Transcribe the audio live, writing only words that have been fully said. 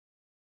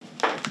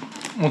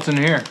What's in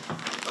here?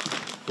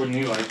 Wouldn't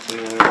you like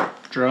to?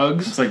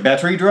 Drugs? It's like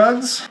battery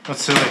drugs?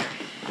 That's silly.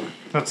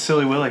 That's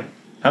Silly Willy.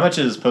 How much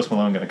is Post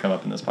Malone going to come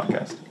up in this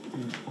podcast?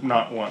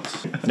 Not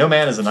once. No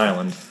man is an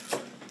island.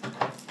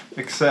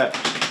 Except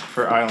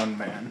for Island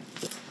Man.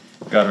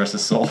 God rest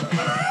his soul.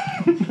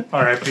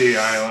 R.I.P.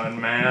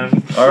 Island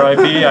Man.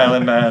 R.I.P.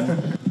 Island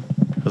Man.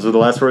 Those were the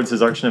last words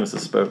his arch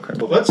nemesis spoke.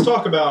 Well, let's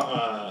talk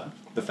about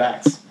the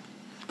facts.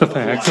 The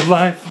facts of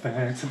life.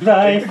 Facts of Take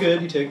life. the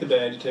good, you take the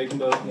bad, you take them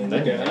both, and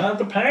then you get out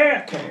the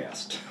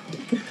podcast.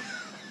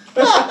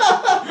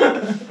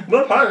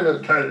 The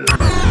podcast.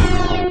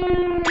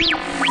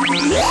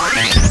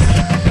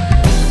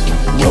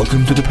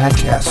 Welcome to the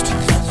Patcast,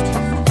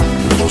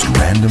 the most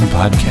random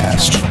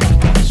podcast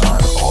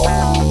on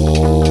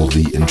all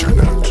the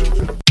internet.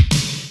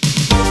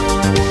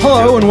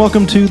 Hello and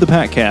welcome to the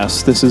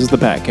Patcast. This is the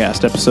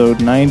Patcast, episode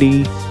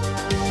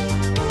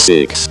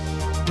 96.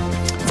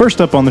 First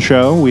up on the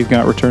show, we've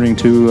got returning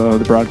to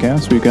the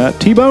broadcast, we've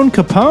got T-Bone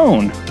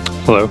Capone.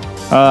 Hello.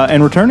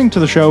 And returning to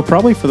the show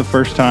probably for the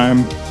first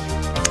time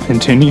in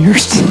 10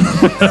 years.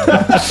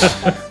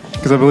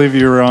 Because I believe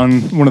you were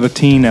on one of the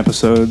teen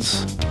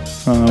episodes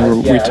where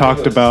we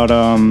talked about,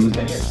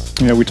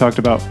 we talked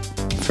about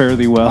Fare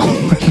Thee Well.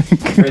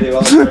 Fare Thee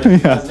Well started in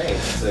 2008,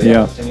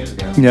 so 10 years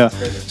ago. Yeah.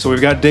 So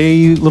we've got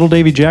little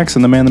Davey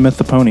Jackson, the man, the myth,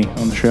 the pony,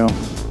 on the show.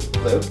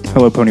 Hello.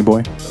 Hello, Pony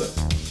Boy. Hello.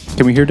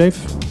 Can we hear Dave?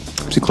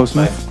 Is he close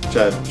enough?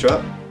 Should I show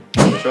up?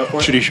 Show up for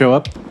it? Should he show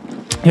up?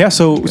 Yeah,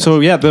 so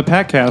the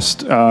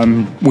Patcast,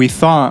 we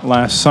thought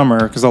last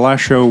summer, because the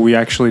last show we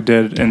actually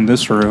did in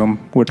this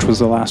room, which was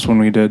the last one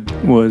we did,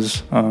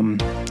 was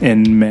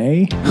in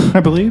May,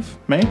 I believe.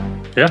 May?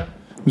 Yeah.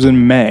 It was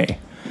in May.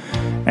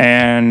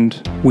 And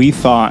we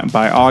thought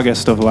by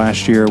August of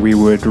last year we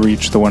would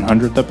reach the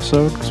 100th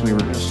episode, because we were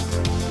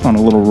just on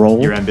a little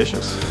roll. You're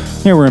ambitious.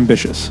 Yeah, we're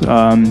ambitious.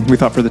 We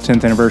thought for the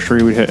 10th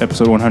anniversary we'd hit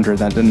episode 100.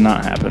 That did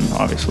not happen,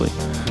 obviously.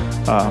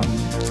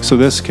 So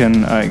this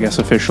can, I guess,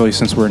 officially,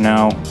 since we're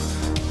now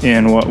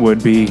in what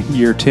would be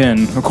year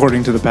 10,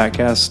 according to the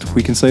Patcast,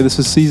 we can say this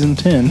is season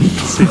 10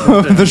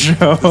 of the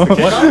show.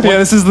 Yeah,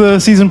 this is the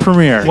season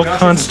premiere. What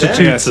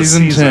constitutes a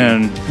season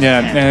 10?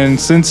 Yeah, and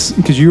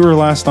because you were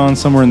last on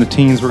somewhere in the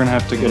teens, we're going to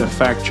have to get a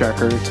fact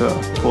checker to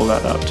pull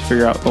that up to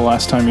figure out the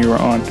last time you were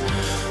on.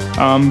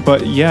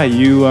 But yeah,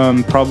 you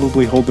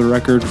probably hold the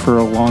record for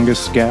a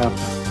longest gap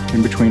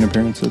in between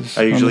appearances.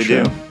 I usually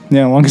do.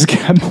 Yeah, longest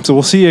gap. So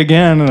we'll see you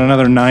again in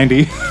another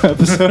 90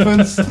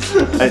 episodes.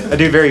 I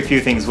do very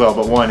few things well,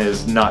 but one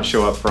is not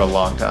show up for a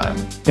long time.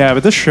 Yeah,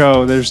 but this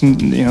show, there's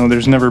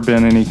never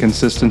been any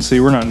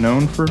consistency. We're not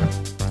known for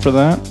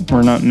that.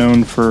 We're not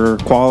known for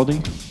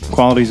quality.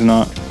 Quality's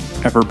not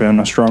ever been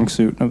a strong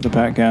suit of the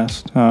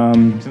Patcast.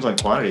 Seems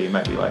like quantity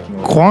might be lacking a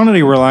little.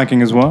 Quantity we're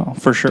lacking as well,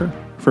 for sure.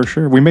 For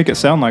sure. We make it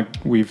sound like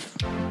we've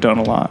done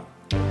a lot.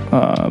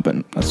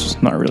 But that's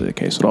just not really the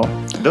case at all.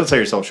 Don't sell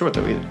yourself short,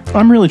 though, either.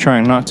 I'm really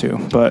trying not to.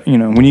 But,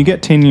 when you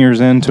get 10 years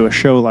into a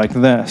show like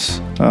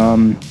this,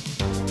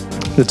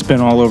 that's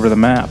been all over the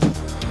map,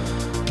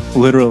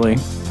 literally,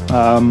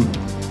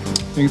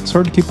 it's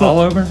hard to keep up. All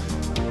over?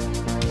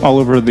 All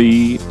over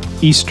the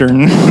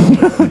eastern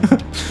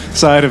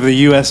side of the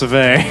US of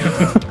A.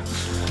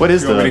 What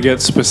is I'm going to get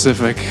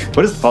specific.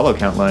 What is the follow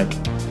count like?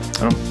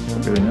 I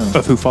don't really know.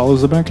 Of who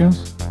follows the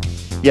Patcast?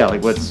 Yeah,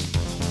 like what's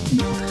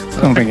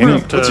I don't think any.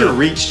 what's your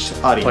reached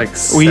audience? Like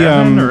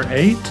 7 or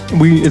 8?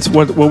 It's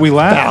what we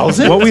laugh.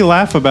 1,000? What we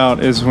laugh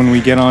about is when we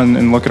get on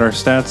and look at our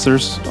stats.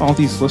 There's all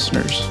these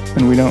listeners,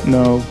 and we don't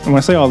know. And when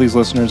I say all these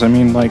listeners, I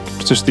mean like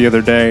just the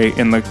other day,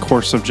 in the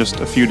course of just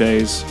a few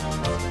days,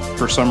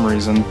 for some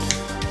reason,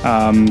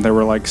 there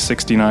were like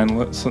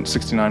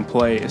 69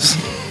 plays.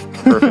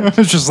 Perfect.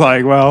 It's just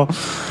like, well,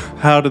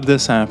 how did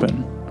this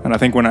happen? And I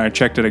think when I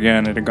checked it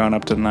again, it had gone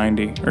up to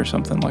 90 or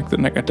something like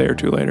a day or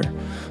two later.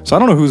 So I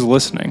don't know who's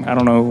listening. I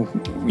don't know,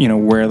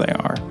 where they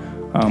are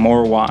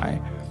or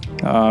why.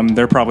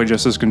 They're probably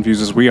just as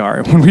confused as we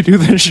are when we do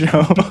this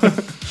show.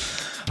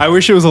 I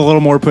wish it was a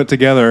little more put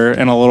together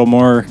and a little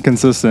more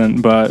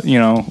consistent, but,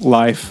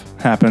 life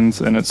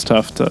happens and it's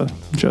tough to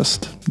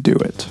just do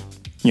it,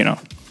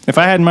 If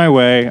I had my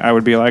way, I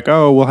would be like,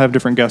 oh, we'll have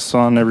different guests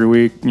on every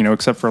week,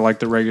 except for like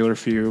the regular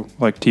few,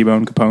 like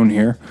T-Bone Capone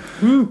here.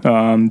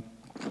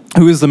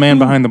 Who is the man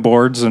behind the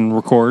boards and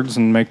records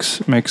and makes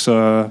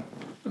it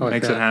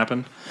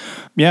happen.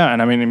 Yeah,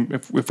 and I mean,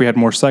 if we had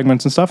more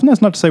segments and stuff, and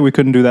that's not to say we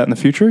couldn't do that in the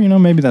future,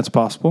 maybe that's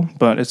possible,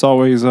 but it's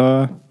always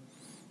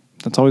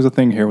that's always a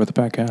thing here with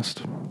the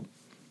Patcast.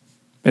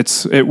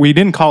 We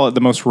didn't call it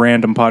the most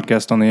random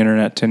podcast on the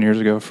internet 10 years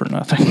ago for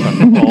nothing.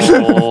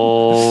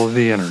 All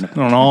the internet.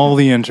 On all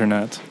the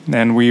internet.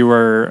 And we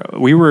were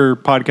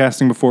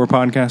podcasting before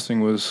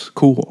podcasting was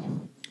cool.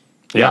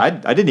 Yeah, I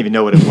didn't even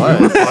know what it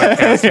was.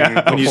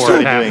 Podcasting When you before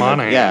started Pat doing it.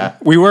 Monahan. Yeah.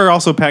 We were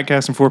also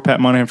Patcasting for Pat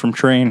Monahan from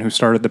Train, who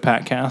started the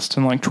Patcast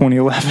in like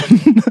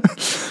 2011.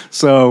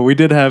 So we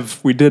did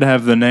have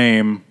the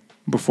name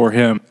before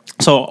him.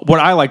 So what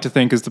I like to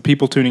think is the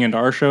people tuning into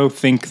our show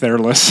think they're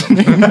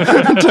listening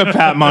to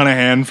Pat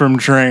Monahan from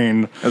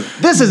Train.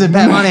 This isn't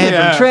Pat Monahan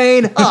Yeah. from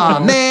Train. Aw,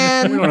 We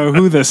man. don't know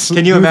who this.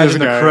 Can you who imagine this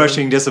the guy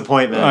crushing is.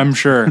 disappointment? I'm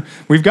sure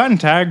we've gotten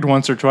tagged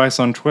once or twice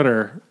on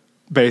Twitter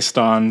based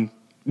on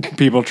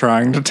people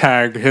trying to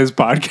tag his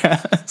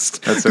podcast. That's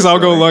so Because I'll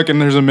go silly. look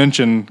and there's a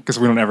mention because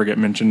we don't ever get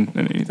mentioned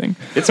in anything.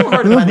 It's so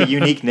hard to find a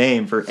unique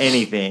name for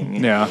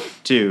anything. Yeah.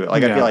 Too.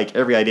 Like I Yeah. feel like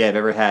every idea I've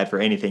ever had for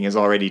anything is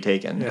already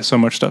taken. Yeah, so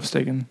much stuff's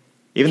taken.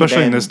 Even the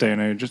Especially in band- this day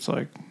and age, it's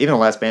like Even the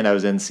last band I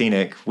was in,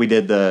 Scenic, we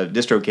did the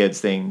DistroKids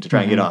thing to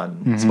try and get on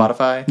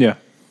Spotify. yeah,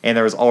 And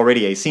there was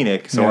already a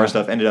Scenic, so Yeah. our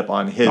stuff ended up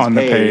on his on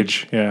the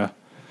page. Yeah,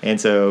 And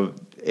so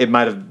it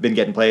might have been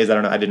getting plays. I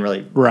don't know. I didn't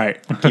really right.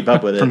 keep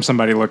up with it. From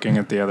somebody looking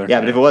at the other.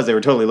 Yeah, but if it was, they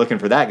were totally looking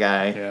for that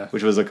guy, Yeah.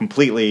 which was a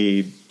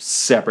completely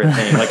separate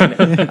thing, like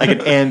an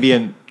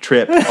ambient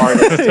trip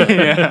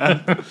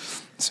artist.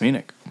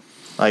 Scenic.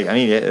 Like, I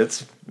mean,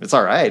 it's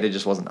all right. It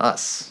just wasn't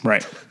us.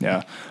 Right.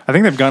 Yeah. I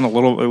think they've gotten a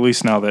little, at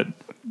least now that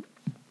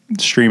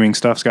streaming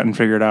stuff's gotten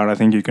figured out, I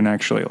think you can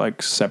actually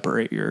like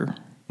separate your,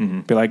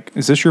 be like,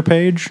 is this your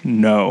page?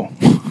 No,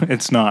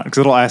 it's not. Because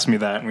it'll ask me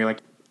that and be like,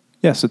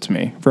 yes, it's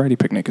me. Variety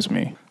Picnic is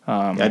me.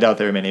 I doubt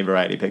there are many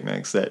variety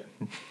picnics that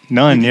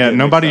None You yet. can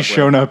Nobody's mix up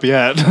shown up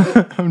yet.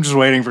 I'm just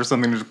waiting for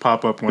something to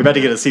pop up. we're about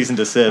to get a cease and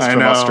desist I from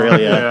know.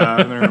 Australia.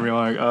 Yeah. And they're going to be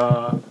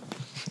like,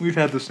 we've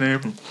had this name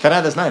Can I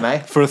have this night,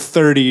 mate? for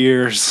 30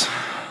 years.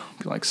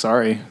 Be like,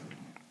 sorry,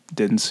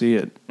 didn't see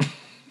it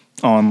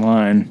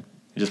online.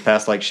 You just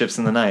passed like ships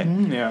in the night.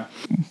 Yeah.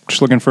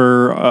 Just looking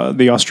for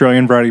the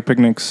Australian Variety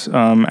Picnics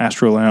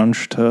Astro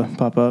Lounge to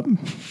pop up.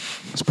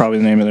 It's probably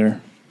the name of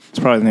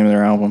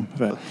their album.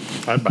 But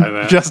I'd buy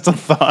that. just a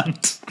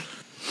thought.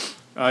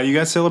 You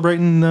guys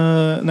celebrating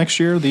next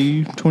year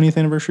the 20th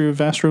anniversary of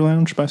Astro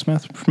Lounge by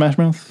Smash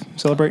Mouth?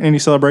 Celebrating any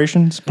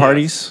celebrations,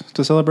 parties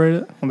to celebrate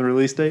it on the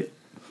release date?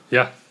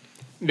 Yeah.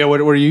 Yeah.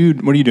 What are you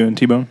doing,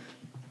 T-Bone?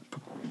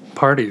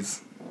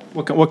 Parties.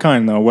 What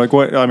kind though? Like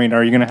what? I mean,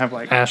 are you gonna have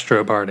like?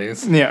 Astro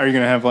parties. Yeah. Are you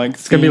gonna have like?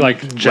 It's gonna be like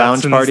lounge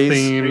Jetsons parties? Are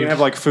you themed. gonna have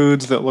like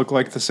foods that look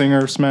like the singer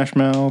of Smash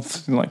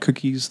Mouth, and, like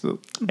cookies that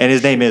And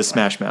his name is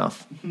Smash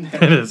Mouth.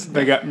 It is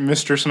they got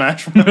Mr.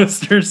 Smash Mouth.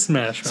 Mr.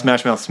 Smash.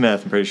 Smash Mouth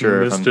Smith, I'm pretty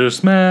sure. if I'm- Mr.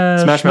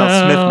 Smash. Smash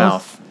Mouth Smith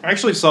Mouth. I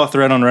actually saw a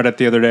thread on Reddit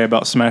the other day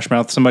about Smash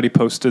Mouth. Somebody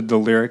posted the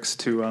lyrics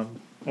to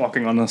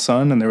 "Walking on the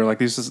Sun," and they were like,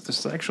 "This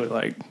is actually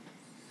like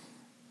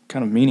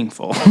kind of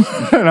meaningful."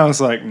 And I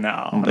was like,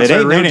 "No, It I started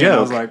ain't no reading I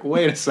was joke. like,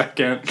 "Wait a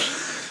second."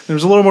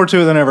 There's a little more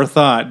to it than I ever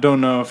thought. Don't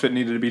know if it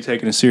needed to be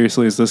taken as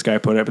seriously as this guy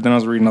put it. But then I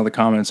was reading all the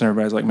comments, and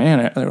everybody's like,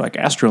 "Man, they're like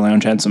Astro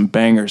Lounge had some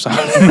bangers on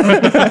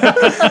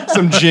it,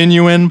 some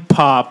genuine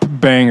pop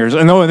bangers."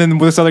 And then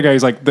this other guy,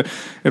 he's like,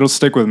 "It'll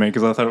stick with me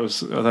because I thought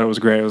it was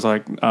great." It was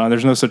like,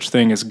 "There's no such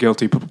thing as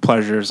guilty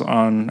pleasures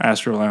on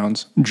Astro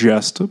Lounge,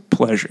 just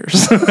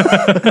pleasures."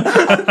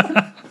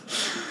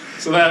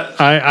 So that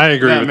I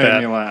agree that with made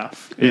that. me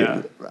laugh.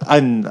 Yeah.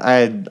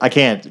 I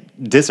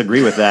can't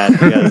disagree with that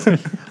because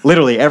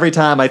literally every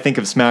time I think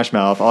of Smash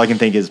Mouth, all I can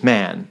think is,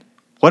 man,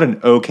 what an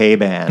okay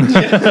band.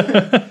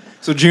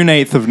 So June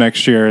 8th of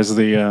next year is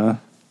the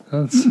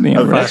That's the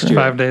anniversary.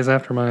 5 days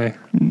after my.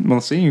 Well,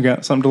 see, you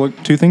got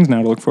two things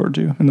now to look forward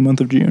to in the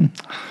month of June.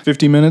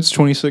 50 minutes,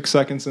 26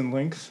 seconds in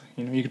length.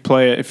 You know, you could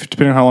play it,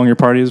 depending on how long your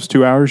party is,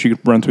 2 hours, you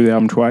could run through the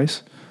album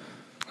twice.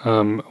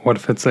 What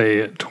if it's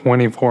a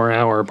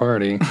 24-hour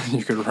party?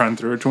 You could run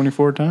through it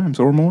 24 times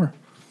or more.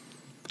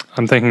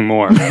 I'm thinking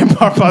more.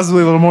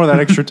 Possibly a little more. That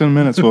extra 10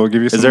 minutes will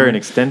give you some. Is there an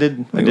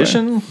extended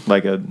edition?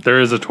 Like a There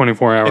is a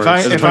 24-hour. If I-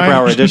 is it a if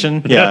 24-hour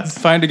edition? Yeah.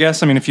 If I had to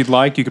guess, I mean, if you'd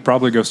like, you could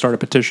probably go start a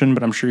petition,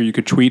 but I'm sure you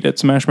could tweet at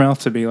Smash Mouth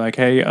to be like,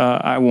 hey,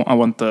 I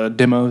want the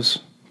demos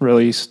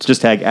released.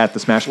 Just tag at the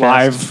Smash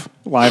Cast.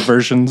 live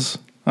versions.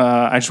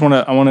 I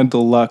want a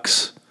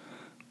deluxe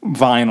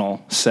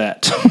vinyl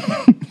set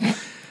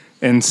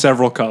in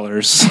several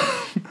colors.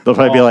 They'll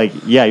probably be like,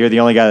 yeah, you're the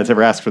only guy that's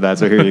ever asked for that,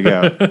 so here you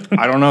go.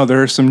 I don't know.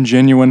 There are some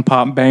genuine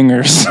pop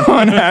bangers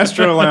on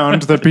Astro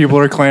Lounge that people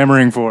are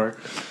clamoring for.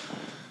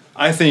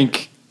 I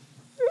think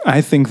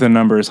the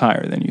number is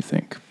higher than you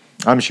think.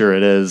 I'm sure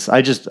it is.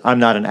 I'm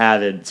not an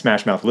avid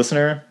Smash Mouth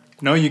listener.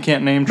 No, you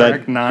can't name But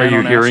track 9 Are you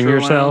on hearing Astro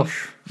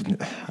yourself?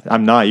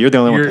 I'm not. You're the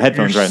only one with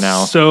headphones you're right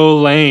now. So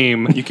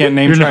lame. You can't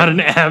name You're track- not an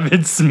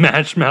avid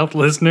Smash Mouth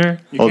listener.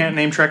 You can't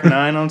name track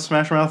 9 on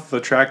Smash Mouth, the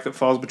track that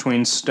falls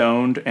between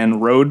Stoned and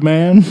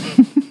Roadman.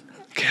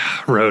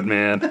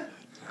 Roadman.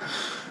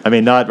 I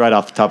mean, not right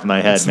off the top of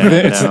my head,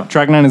 man. No.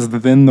 Track 9 is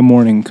Then the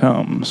Morning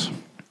Comes.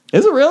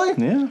 Is it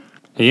really? Yeah.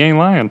 He ain't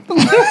lying.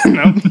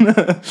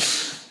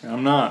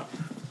 I'm not.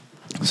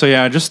 So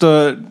yeah, just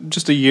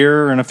a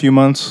year and a few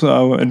months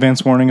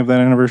advance warning of that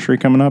anniversary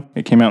coming up.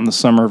 It came out in the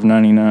summer of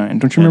 '99.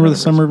 Don't you remember the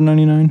summer of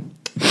 '99?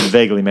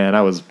 Vaguely, man.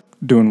 I was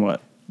Doing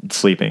what?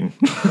 sleeping.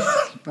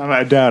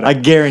 I doubt it. I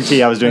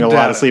guarantee I was doing a lot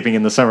doubt of it. sleeping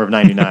in the summer of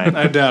 99.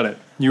 I doubt it.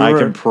 I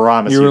can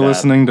promise you you were that.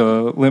 listening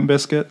to Limp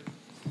Bizkit.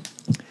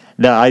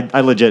 No,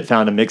 I legit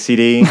found a mix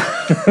CD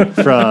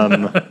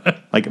from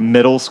like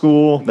middle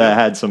school that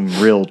had some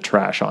real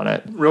trash on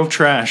it. Real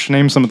trash.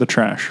 Name some of the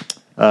trash.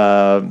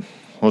 What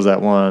was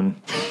that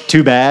one?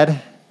 Too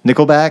Bad.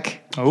 Nickelback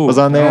was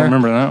on there. I don't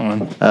remember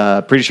that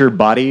one. Pretty sure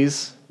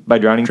Bodies by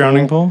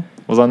Drowning Pool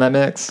was on that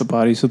mix. The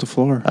bodies of the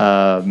floor.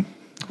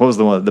 What was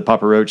the one? The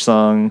Papa Roach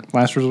song?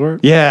 Last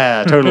Resort.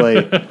 Yeah,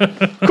 totally.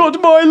 Cut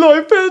my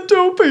life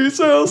into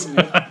pieces.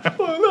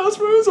 My last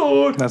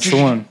resort. That's the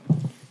one.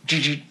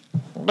 That's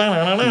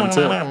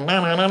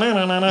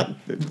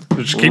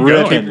Just keep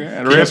ripping,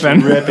 going. just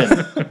ripping.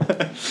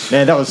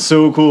 Man, that was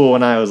so cool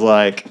when I was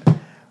like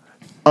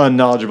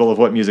unknowledgeable of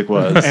what music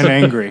was. And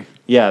angry.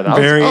 Yeah, I was,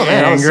 Very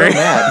I was so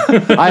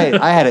angry. mad.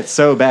 I had it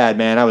so bad,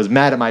 man. I was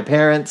mad at my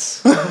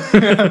parents.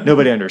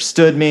 Nobody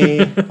understood me.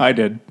 I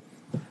did.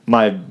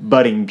 My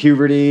budding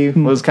puberty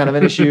was kind of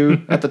an issue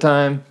at the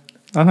time.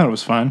 I thought it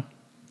was fine.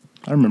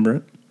 I remember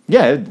it.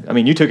 Yeah, I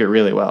mean, you took it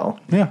really well.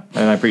 Yeah.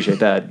 And I appreciate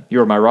that. You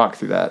were my rock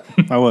through that,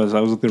 I was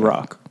with The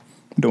Rock.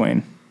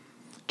 Dwayne.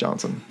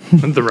 Johnson.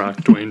 The Rock,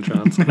 Dwayne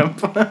Johnson.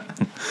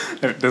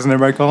 Doesn't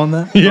everybody call him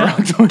that? Yeah, Rock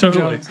Dwayne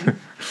totally. Johnson.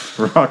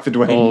 Rock the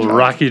Dwayne Old Johnson.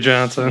 Rocky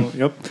Johnson.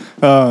 Yep.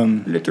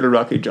 Little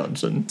Rocky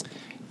Johnson.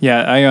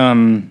 Yeah,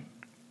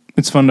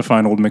 it's fun to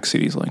find old mix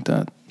CDs like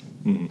that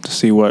to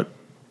see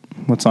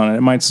what's on it.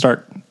 It might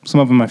start. Some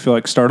of them I feel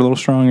like start a little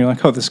strong. You're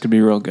like, oh, this could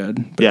be real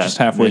good. But Yeah, just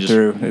halfway they just-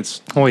 through,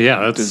 it's Well,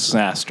 yeah, that's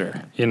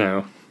disaster.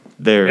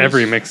 There's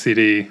every mix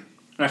CD. And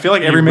I feel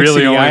like every You mix really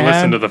CD only I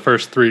listen had, to the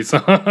first 3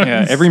 songs.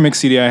 yeah, every mix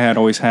CD I had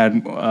always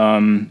had.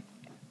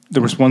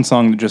 There was one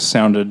song that just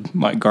sounded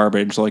like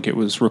garbage, like it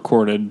was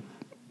recorded.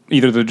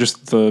 Either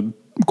the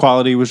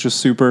quality was just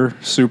super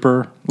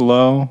super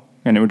low,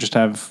 and it would just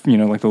have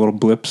like the little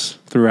blips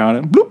throughout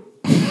it. Bloop.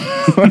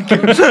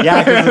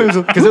 yeah,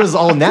 because it was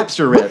all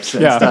Napster rips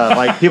and Yeah. stuff.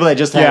 Like people that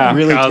just had Yeah.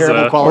 really Gaza.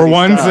 terrible quality Or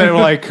ones stuff.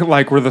 that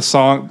like were the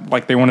song,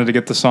 like they wanted to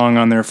get the song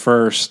on there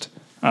first.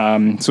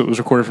 So it was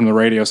recorded from the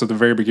radio. So at the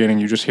very beginning,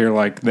 you just hear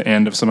like the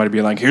end of somebody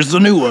be like, "Here's the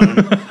new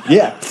one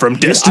Yeah, from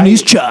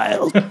Destiny's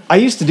Child." I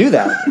used to do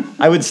that.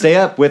 I would stay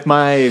up with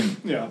my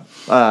Yeah.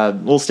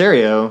 little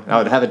stereo. I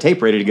would have a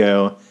tape ready to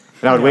go,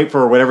 and I would wait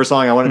for whatever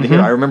song I wanted to hear.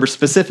 I remember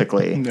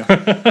specifically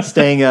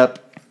staying up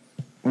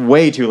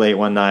way too late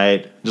one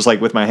night, just like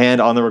with my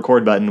hand on the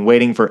record button,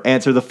 waiting for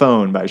 "Answer the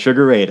Phone" by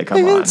Sugar Ray to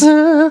come on.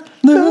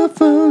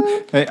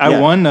 Hey, I Yeah.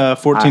 won I had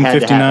to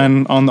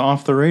 1459 on the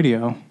off the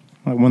radio.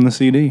 I won the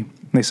CD.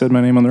 They said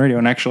my name on the radio,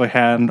 and actually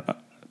had.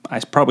 I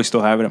probably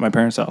still have it at my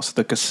parents' house.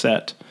 The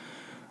cassette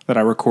that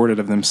I recorded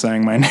of them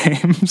saying my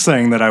name,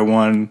 saying that I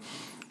won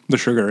the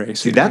Sugar Ray CD.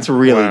 See, that's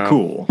really Wow.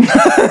 cool.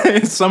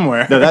 it's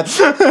somewhere. No, that's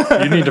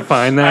You need to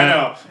find I that.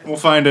 know. We'll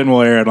find it and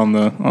we'll air it on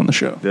the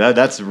show.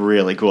 that's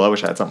really cool. I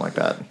wish I had something like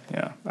that.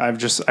 Yeah,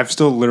 I've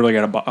still literally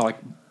got like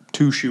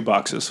 2 shoe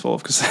boxes full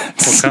of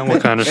cassettes.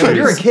 What kind of And when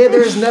you're a shoes? kid,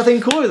 there's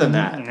nothing cooler than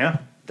that. Yeah.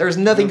 There's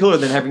nothing cooler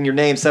than having your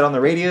name set on the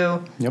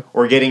radio, Yep.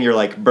 or getting your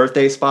like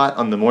birthday spot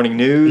on the morning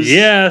news.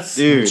 Yes.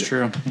 dude, It's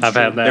true. I've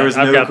had that. there was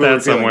I've no got cooler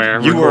that feeling. somewhere.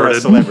 You were a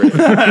recorded.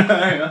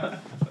 celebrity.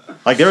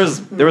 Like there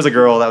was a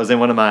girl that was in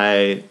one of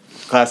my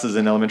classes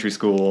in elementary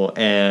school,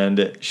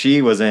 and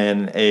she was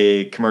in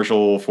a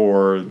commercial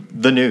for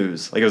the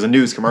news. Like it was a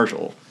news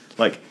commercial.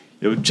 Like,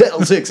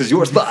 Channel 6 is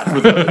your spot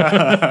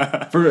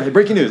for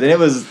breaking news, and it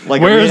was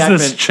like Where a is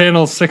this reenactment.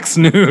 Channel 6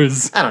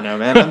 news? I don't know,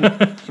 man.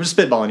 I'm just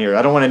spitballing here.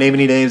 I don't want to name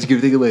any names, give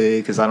anything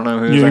away, because I don't know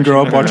who. You didn't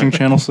grow up watching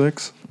Channel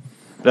 6?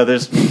 No,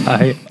 there's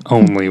I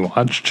only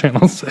watch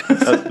Channel 6.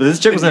 this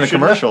chick was in a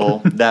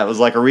commercial that was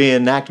like a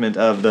reenactment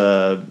of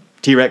the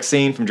T-Rex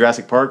scene from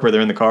Jurassic Park where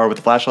they're in the car with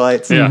the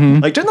flashlights. Yeah.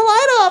 Like, turn the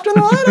light off, turn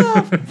the light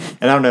off.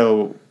 And I don't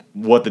know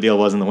what the deal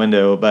was in the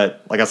window,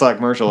 but like I saw a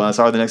commercial and I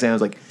saw her the next day and I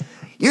was like,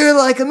 you're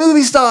like a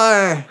movie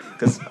star.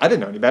 Because I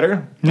didn't know any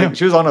better. Like,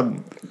 she was on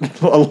a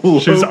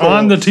She was local-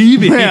 on the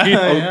TV.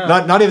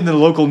 Not even the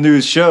local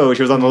news show.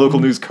 She was on the local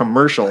news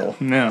commercial.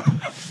 No.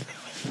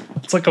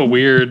 It's like a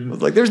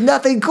weird. Like, there's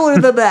nothing cooler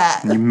than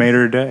that. You made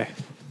her day.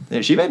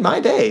 And she made my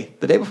day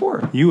the day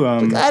before. You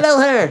I know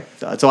her.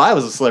 So I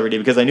was a celebrity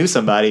because I knew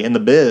somebody in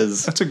the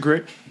biz. That's a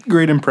great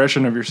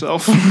impression of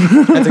yourself.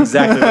 That's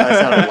exactly what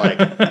I sounded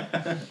like.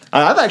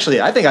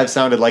 I think I've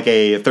sounded like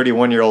a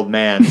 31-year-old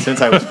man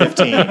since I was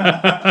 15.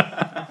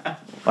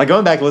 Like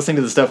going back and listening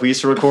to the stuff we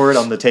used to record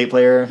on the tape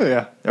player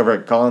Yeah. over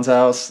at Colin's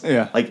house.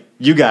 Yeah. Like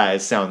you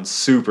guys sound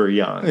super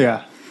young.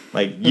 Yeah.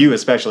 Like you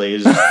especially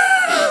is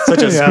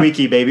such a Yeah.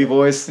 squeaky baby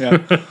voice. Yeah.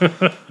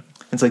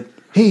 It's like,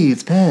 hey,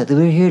 it's Pat.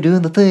 We're here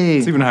doing the thing.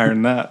 It's even higher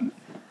than that.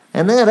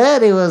 And then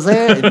Andy was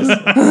there.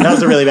 That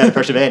was a really bad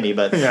impression of Andy,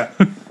 but Yeah.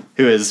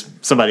 who is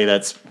somebody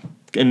that's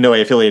in no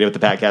way affiliated with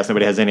the podcast.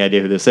 Nobody has any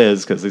idea who this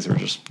is because these are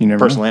just You never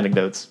personal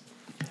anecdotes.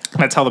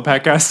 That's how the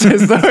podcast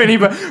is, though.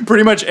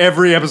 Pretty much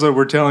every episode,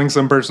 we're telling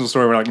some personal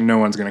story. We're like, no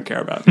one's going to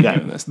care about any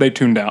of this. They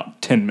tuned out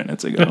 10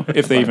 minutes ago,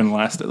 if they even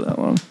lasted that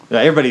long. Yeah,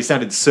 everybody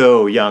sounded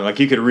so young. Like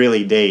you could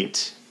really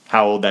date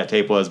how old that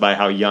tape was by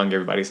how young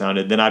everybody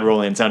sounded. Then I'd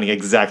roll in sounding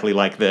exactly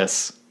like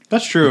this.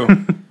 That's true.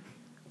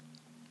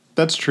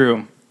 That's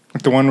true.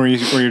 Like the one where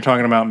you're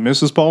talking about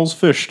Mrs. Paul's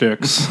fish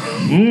sticks,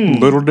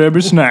 Little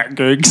Debbie snack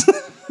cakes.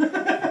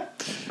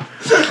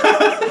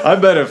 I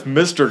bet if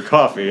Mr.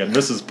 Coffee and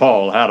Mrs.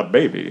 Paul had a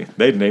baby,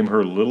 they'd name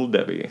her Little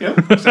Debbie.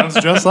 Yep. Sounds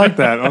just like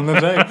that on the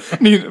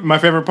day. My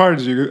favorite part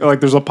is you like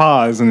there's a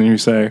pause and then you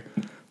say,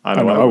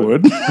 I know I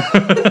would.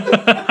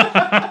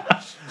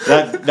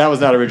 That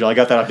was not original. I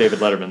got that off David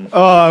Letterman.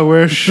 Oh, I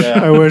wish.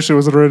 Yeah. I wish it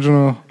was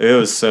original. It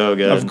was so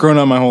good. I've grown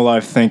up my whole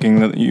life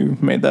thinking that you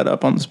made that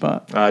up on the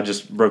spot. I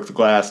just broke the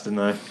glass, didn't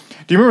I?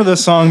 Do you remember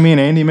this song me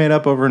and Andy made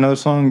up over another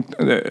song?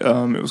 It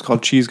was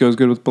called Cheese Goes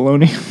Good with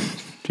Bologna. Do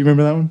you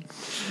remember that one?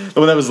 The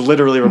one that was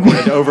literally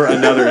recorded over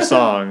another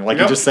song. Like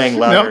you just sang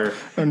louder. Yep.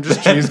 And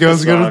just Cheese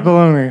Goes Good with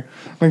Bologna.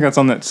 I think that's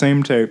on that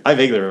same tape. I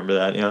vaguely remember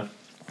that, yeah.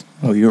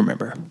 Oh, you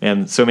remember.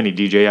 And so many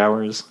DJ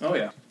hours. Oh,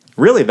 yeah.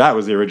 Really, that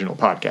was the original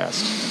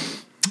podcast.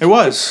 It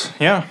was,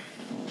 yeah.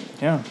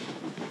 Yeah.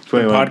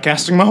 21.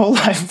 Podcasting my whole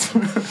life.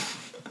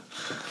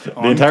 The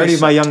entirety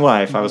of my young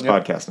life, I was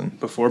podcasting.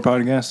 Before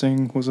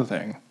podcasting was a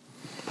thing.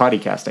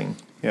 Podcasting.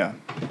 Yeah.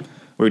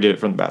 We did it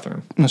from the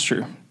bathroom. That's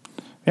true.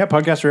 Yeah,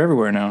 podcasts are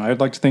everywhere now. I'd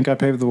like to think I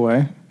paved the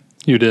way.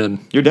 You did.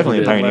 You're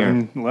definitely a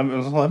pioneer. 11, it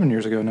was 11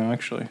 years ago now,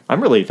 actually.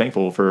 I'm really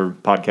thankful for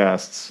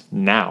podcasts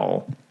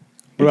now.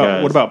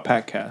 What about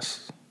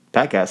podcasts?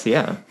 Podcasts,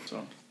 yeah.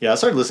 So. Yeah, I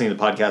started listening to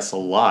podcasts a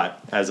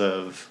lot as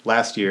of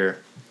last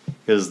year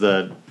because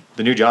the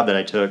new job that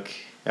I took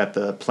at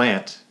the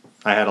plant,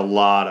 I had a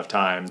lot of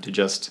time to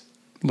just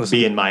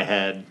be in my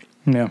head.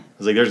 Yeah. I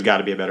was like, there's got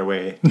to be a better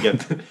way to get.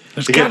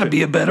 There's got to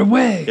be a better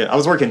way. Yeah, I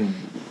was working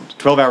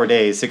 12-hour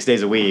days, 6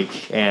 days a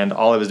week, and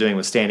all I was doing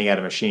was standing at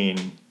a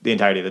machine the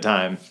entirety of the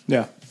time.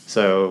 Yeah.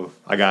 So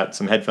I got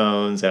some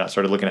headphones and I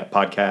started looking at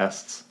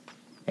podcasts,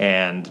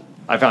 and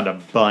I found a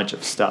bunch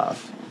of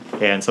stuff.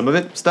 And some of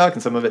it stuck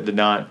and some of it did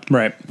not.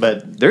 Right.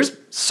 But there's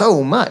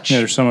so much. Yeah,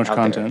 there's so much out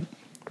content. there.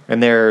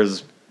 And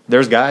there's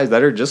guys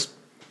that are just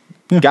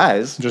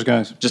guys. Just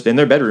guys. Just in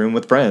their bedroom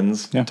with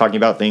friends talking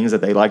about things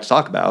that they like to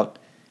talk about.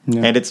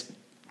 Yeah. And it's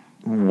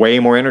way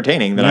more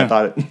entertaining than I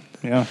thought it.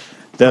 Yeah.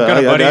 That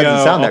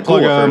doesn't sound that cool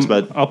at first,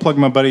 but I'll plug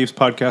my buddy's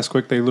podcast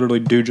quick. They literally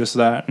do just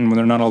that, and when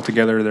they're not all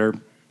together, they're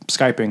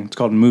Skyping. It's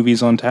called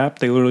Movies on Tap.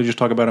 They literally just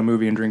talk about a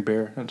movie and drink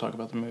beer and talk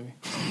about the movie.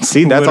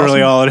 see, that's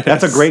literally awesome. all it is.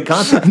 That's a great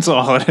concept. That's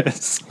all it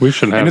is. We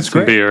should have it's some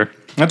great. beer.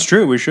 That's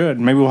true. We should.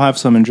 Maybe we'll have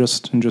some in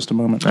just a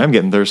moment. I'm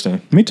getting thirsty.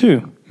 Me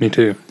too. Me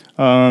too.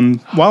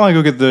 While I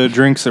go get the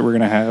drinks that we're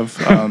gonna have,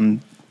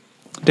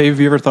 Dave, have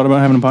you ever thought about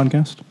having a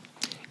podcast?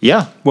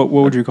 Yeah. What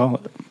would you call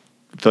it?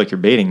 I feel like you're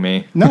baiting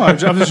me. No, I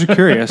was just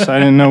curious. I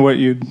didn't know what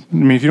you'd. I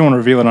mean, if you don't want to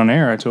reveal it on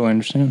air, I totally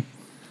understand.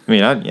 I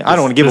mean, I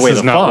don't want to give away the This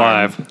is not farm.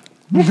 live.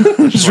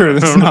 Sure,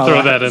 this is not Throw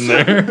live. that in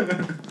there.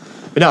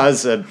 But no, I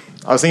was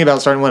thinking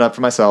about starting one up for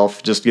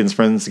myself, just getting some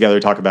friends together,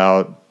 talk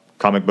about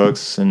comic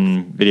books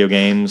and video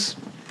games.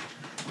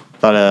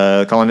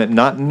 Thought calling it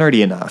Not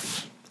Nerdy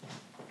Enough,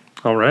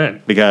 All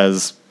right.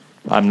 because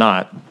I'm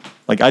not.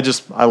 Like, I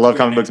love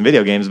comic books and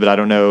video games, but I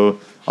don't know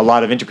a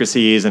lot of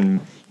intricacies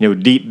and,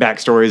 deep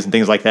backstories and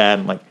things like that.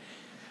 And, like,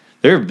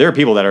 there are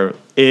people that are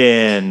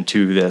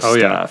into this Oh,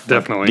 yeah, stuff.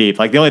 definitely. Like, deep.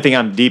 Like, the only thing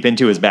I'm deep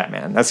into is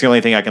Batman. That's the only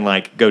thing I can,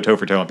 like, go toe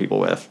for toe on people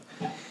with.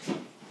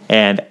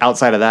 And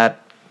outside of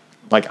that,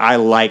 like, I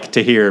like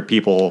to hear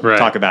people Right.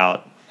 talk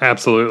about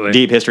Absolutely.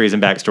 deep histories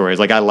and backstories.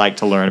 Like, I like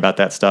to learn about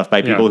that stuff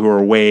by people Yeah. who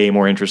are way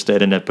more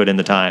interested and have put in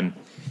the time.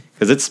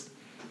 Because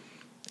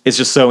it's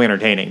just so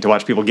entertaining to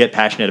watch people get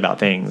passionate about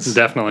things.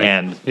 Definitely.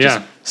 And Yeah.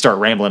 just start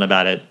rambling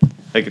about it.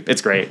 Like,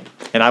 it's great.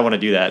 And I want to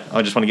do that.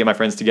 I just want to get my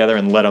friends together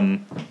and let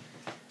them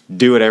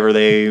do whatever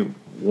they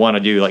want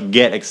to do. Like,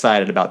 get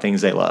excited about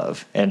things they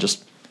love and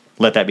just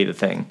let that be the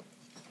thing.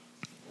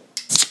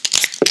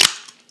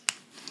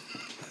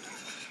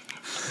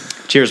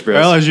 Cheers, bros.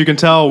 Well, as you can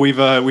tell,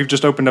 we've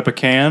just opened up a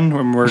can,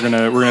 and we're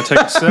gonna take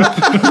a sip.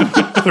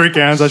 3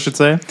 cans, I should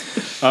say.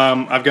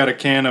 I've got a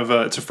can of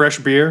it's a fresh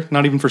beer,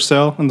 not even for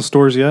sale in the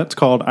stores yet. It's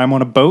called I'm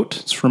on a Boat.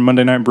 It's from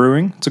Monday Night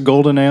Brewing. It's a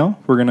golden ale.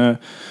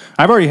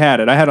 I've already had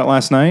it. I had it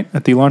last night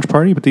at the launch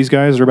party, but these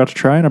guys are about to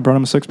try it. I brought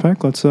them a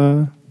 6-pack. Let's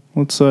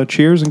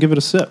cheers and give it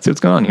a sip. See what's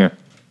going on here.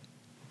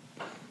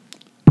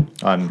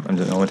 I'm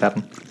just the only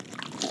tapping.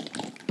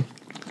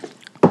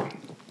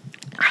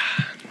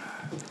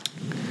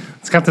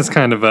 It's got this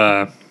kind of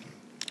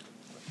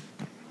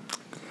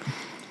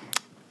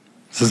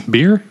is this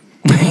beer?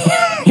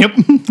 Yep.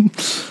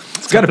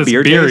 It's got a this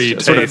beer beery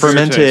taste, sort of taste.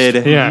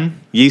 fermented Yeah.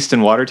 yeast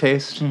and water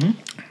taste.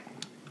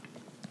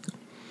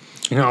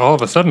 All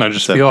of a sudden, I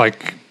just feel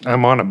like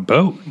I'm on a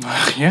boat.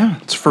 Yeah,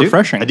 it's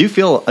refreshing. I do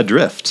feel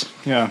adrift.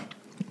 Yeah.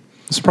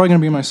 This is probably going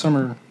to be my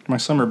summer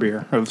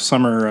beer of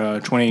summer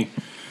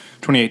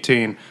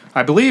 2018.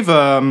 I believe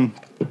it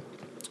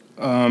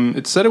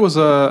said it was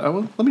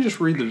let me just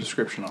read the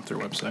description off their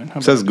website.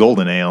 It says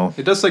golden ale.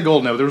 It does say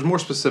golden ale. There was more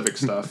specific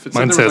stuff. It said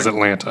Mine there was says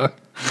Atlanta.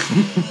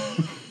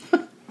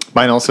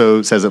 Mine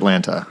also says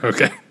Atlanta.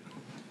 Okay.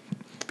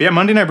 But yeah,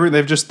 Monday Night Brew.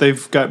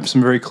 They've got some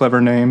very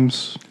clever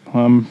names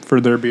for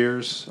their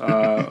beers.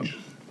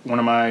 One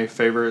of my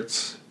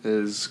favorites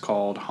is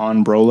called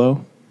Han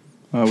Brolo,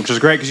 which is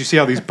great because you see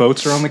how these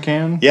boats are on the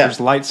can. Yeah. There's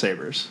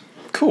lightsabers.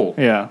 Cool.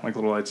 Yeah, like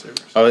little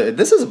lightsabers. Oh,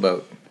 this is a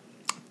boat.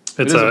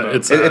 It's is a a boat.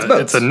 it's It's a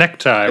boats. it's a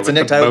necktie. It's a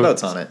necktie with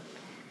boats on it.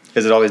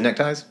 Is it always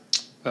neckties?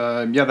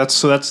 Yeah,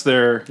 that's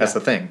their. That's the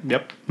thing.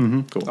 Yep.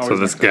 Mm-hmm. Cool. So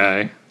this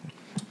guy,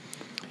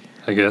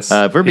 I guess,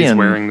 if we're he's being-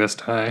 wearing this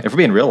tie. If we're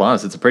being real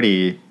honest, it's a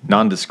pretty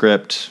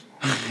nondescript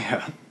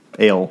Yeah.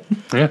 ale.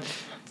 Yeah.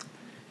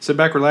 Sit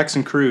back, relax,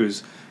 and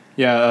cruise.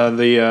 Yeah,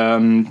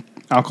 the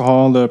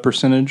alcohol, the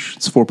percentage,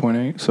 it's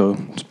 4.8, so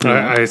it's pretty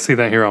I see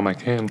that here on my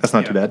can. That's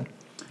not too bad.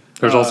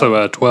 There's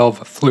also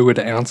 12 fluid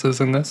ounces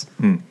in this.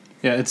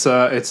 Yeah, it's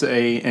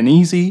an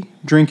easy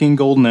drinking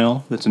golden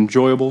ale that's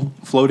enjoyable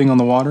floating on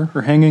the water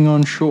or hanging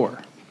on shore.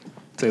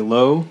 It's a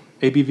low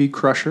ABV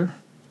crusher.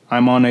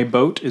 I'm on a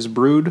Boat is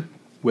brewed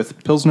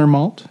with Pilsner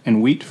malt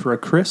and wheat for a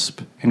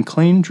crisp and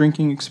clean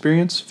drinking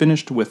experience,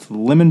 finished with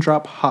lemon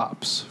drop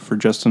hops for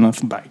just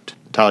enough bite.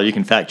 Tyler, you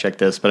can fact check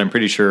this, but I'm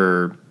pretty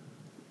sure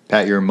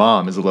Pat, your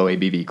mom is a low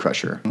ABV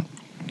crusher.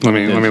 Let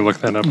me look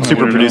that up.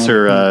 Super know.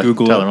 producer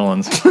Google Tyler it.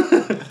 Mullins.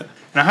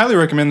 And I highly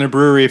recommend their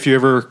brewery if you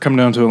ever come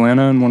down to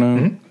Atlanta and want to.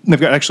 Mm-hmm. They've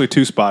got actually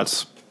 2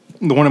 spots.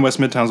 The one in West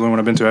Midtown is the only one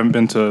I've been to. I haven't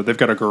been to. They've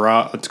got a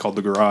garage. It's called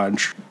the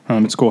Garage.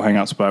 It's a cool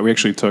hangout spot. We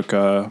actually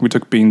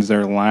took Beans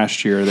there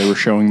last year. They were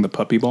showing the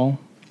puppy ball,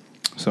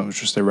 so it was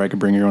just there where I could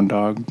bring your own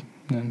dog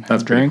and have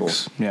That's pretty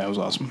drinks. Yeah, it was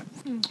awesome.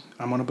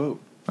 I'm on a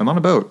boat. I'm on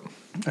a boat.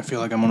 I feel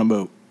like I'm on a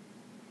boat.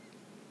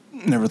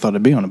 Never thought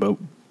I'd be on a boat.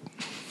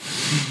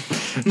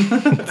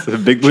 It's a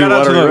big blue Shout out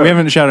water. to the, road. we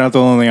haven't shouted out to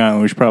Lonely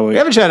Island. We should probably. We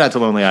haven't shouted out to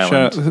Lonely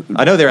Island. Shout out-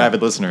 I know they're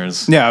avid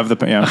listeners. Yeah, I'm sure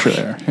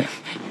they are. Yeah.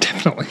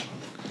 Definitely.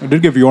 I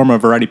did give Yorma a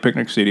variety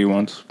picnic CD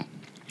once.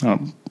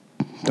 Don't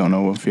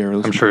know if you ever I'm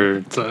listened. sure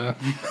it's a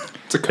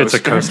It's a coaster. it's a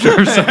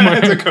coaster or something.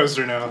 It's a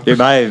coaster now. Yeah,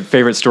 my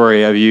favorite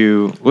story of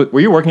you. Were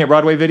you working at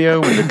Broadway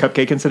Video when the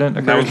cupcake incident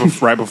That occurred?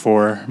 was right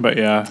before, but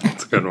yeah.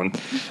 It's a good one.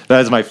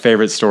 That is my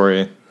favorite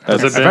story.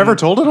 Has it Have I ever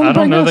told it on I the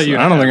don't know podcast? that you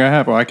I don't have. think I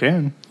have. Well, I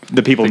can.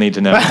 The people need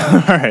to know.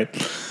 All right.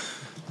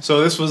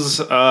 So this was,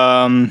 if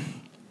I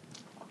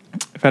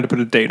had to put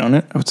a date on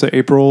it, I would say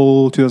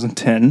April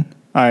 2010.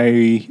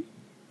 I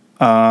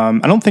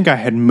don't think I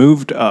had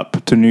moved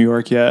up to New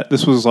York yet.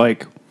 This was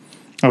like,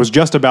 I was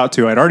just about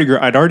to. I'd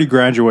already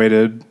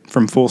graduated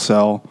from Full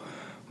Sail,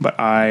 but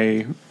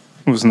I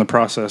was in the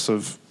process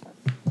of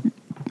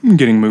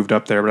getting moved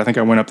up there. But I think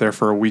I went up there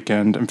for a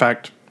weekend. In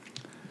fact,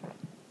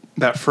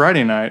 that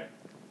Friday night,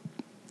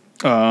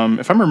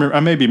 if I remember, I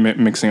may be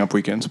mixing up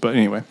weekends, but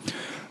anyway.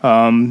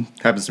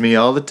 Happens to me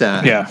all the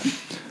time. Yeah.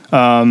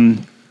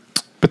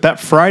 But that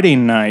Friday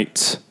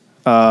night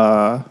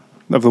of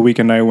the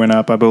weekend I went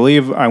up, I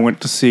believe I went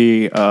to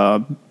see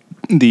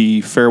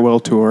the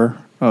farewell tour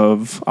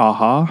of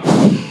Aha.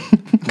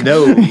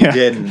 No, you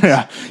didn't.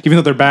 Yeah. Even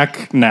though they're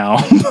back now,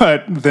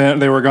 but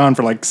they were gone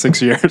for like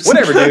 6 years.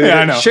 Whatever, dude.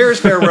 Yeah, I know.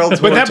 Cher's farewell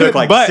tour took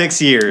like but 6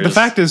 years. The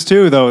fact is,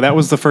 too, though, that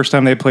was the first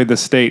time they played the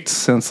States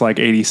since like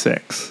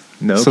 '86.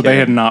 No so they kidding.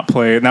 had not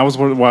played. And that was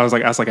why I was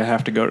like, I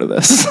have to go to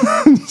this.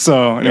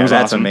 So and it Yeah, was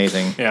that's awesome.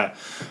 amazing. Yeah.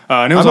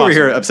 And it was I'm over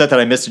awesome. here upset that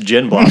I missed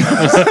Gin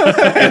Blossoms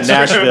in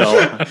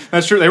Nashville.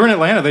 That's true. They were in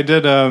Atlanta. They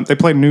did. They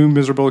played New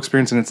Miserable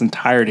Experience in its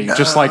entirety,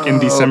 just like in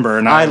December.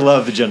 And I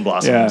love the Gin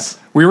Blossoms.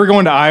 Yeah, we were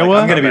going to Iowa.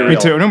 I'm gonna be Me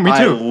real. too. No, me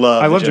I too.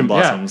 love the Gin Jim.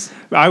 Blossoms.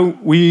 Yeah. I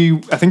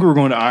think we were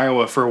going to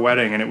Iowa for a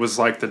wedding, and it was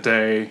like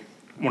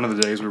one of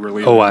the days we were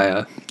leaving.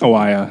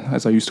 Oia,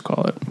 as I used to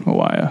call it,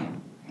 Oia.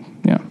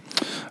 Yeah.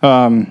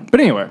 But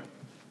anyway,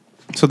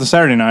 so the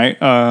Saturday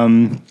night,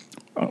 I'm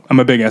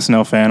a big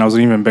SNL fan. I was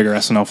an even bigger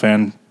SNL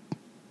fan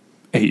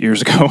 8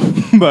 years ago,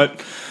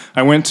 but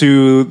I went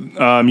to,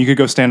 you could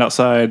go stand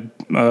outside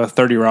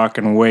 30 Rock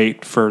and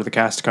wait for the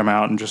cast to come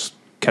out and just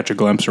catch a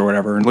glimpse or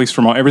whatever. At least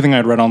from everything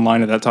I'd read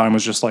online at that time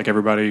was just like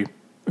everybody,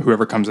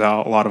 whoever comes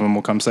out, a lot of them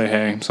will come say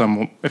hey.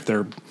 Some, if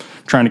they're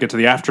trying to get to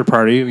the after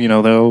party,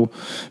 they'll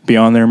be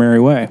on their merry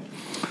way.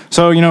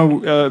 So,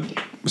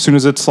 as soon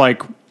as it's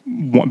like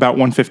about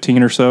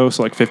 1:15 or so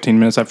like 15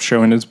 minutes after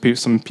showing,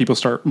 some people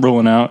start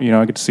rolling out.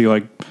 I get to see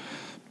like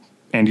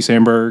Andy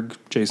Samberg,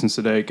 Jason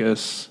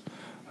Sudeikis.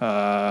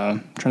 I'm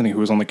trying to think who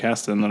was on the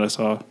cast then that I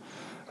saw.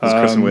 Was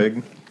Kristen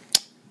Wiig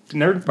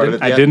part of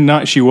it I yet? did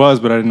not. She was,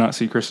 but I did not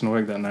see Kristen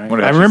Wiig that night.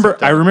 Wonder if I she remember.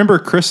 stepped out. I remember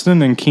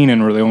Kristen and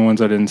Keenan were the only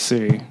ones I didn't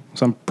see.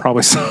 So I'm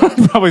probably saw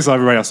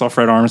everybody. I saw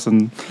Fred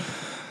Armisen.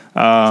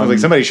 Sounds like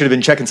somebody should have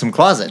been checking some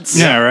closets.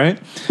 Yeah, right.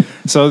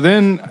 So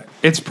then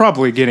it's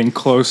probably getting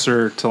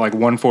closer to like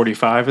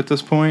 1:45 at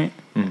this point,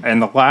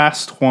 and the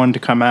last one to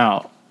come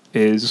out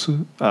is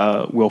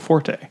Will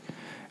Forte.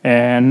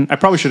 And I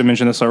probably should have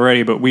mentioned this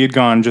already, but we had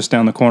gone just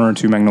down the corner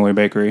to Magnolia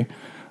Bakery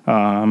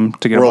to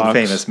get World a box.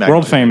 famous Magnolia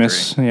World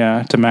famous,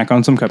 yeah, to mac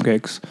on some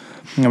cupcakes.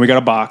 And we got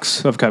a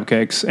box of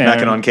cupcakes. And,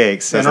 Mackin' on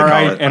cakes, as and they our,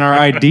 call it. And our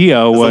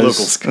idea was,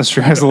 locals. that's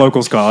true, as the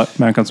locals call it,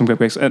 mac on some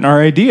cupcakes. And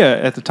our idea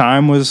at the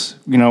time was,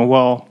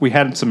 we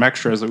had some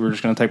extras that we were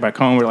just going to take back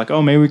home. We were like,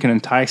 oh, maybe we can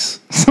entice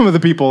some of the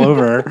people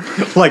over.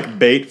 Like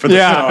bait for the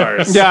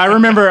stars. Yeah, I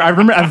remember.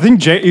 I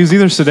think it was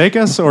either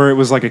Sudeikis or it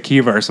was like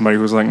Akiva or somebody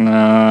who was like, no,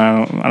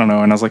 I don't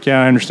know. And I was like,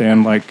 yeah, I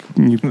understand. Like,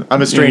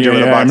 I'm a stranger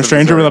with a box I'm a of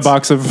stranger with a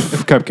desserts. box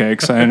of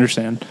cupcakes. I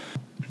understand.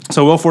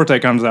 So Will Forte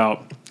comes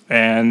out,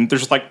 and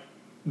there's like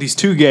these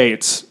two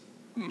gates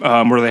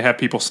where they have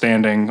people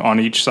standing on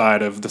each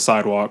side of the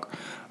sidewalk.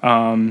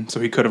 So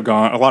he could have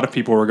gone. A lot of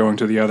people were going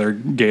to the other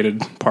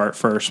gated part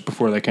first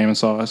before they came and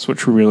saw us,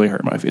 which really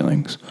hurt my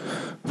feelings,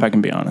 if I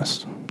can be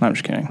honest. I'm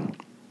just kidding.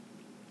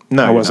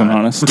 No, I wasn't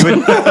honest. You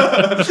wouldn't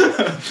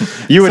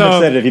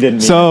have said it if you didn't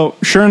mean So,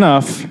 sure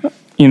enough,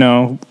 you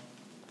know,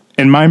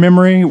 in my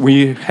memory,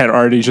 we had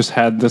already just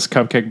had this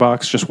cupcake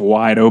box just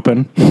wide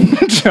open,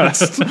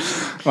 just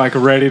like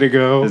ready to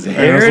go.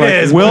 Here And it like,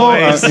 is, Will,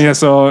 boys.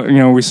 so, you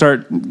know, we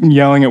start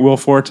yelling at Will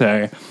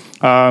Forte.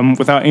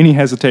 Without any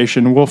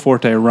hesitation, Will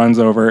Forte runs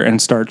over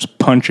and starts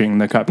punching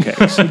the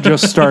cupcakes.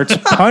 Just starts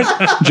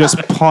just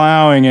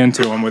plowing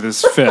into them with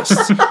his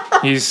fists.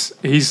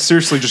 He's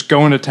seriously just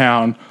going to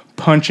town,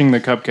 punching the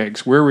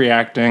cupcakes. We're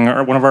reacting.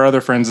 One of our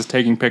other friends is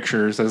taking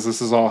pictures as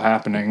this is all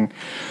happening.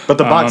 But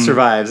the box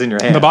survives in your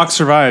hand. The box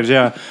survives,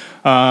 yeah.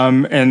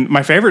 And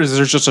my favorite is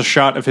there's just a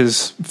shot of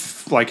his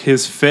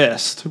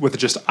fist with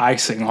just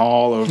icing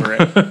all over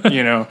it,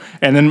 you know.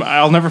 And then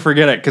I'll never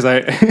forget it because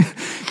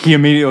he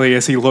immediately,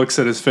 as he looks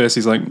at his fist,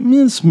 he's like,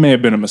 "This may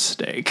have been a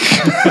mistake."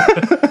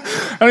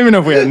 I don't even know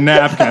if we had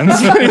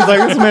napkins. But he's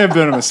like, "This may have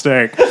been a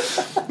mistake."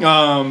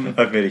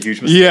 I've made a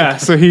huge mistake. Yeah,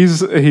 so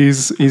he's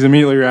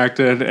immediately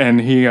reacted,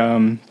 and he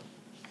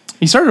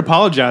started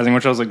apologizing,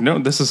 which I was like,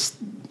 "No,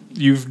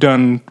 you've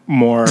done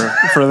more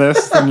for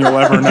this than you'll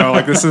ever know."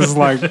 Like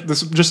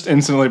this just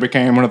instantly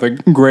became one of the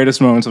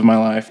greatest moments of my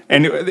life.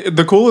 And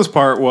the coolest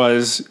part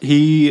was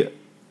he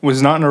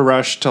was not in a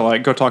rush to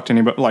like go talk to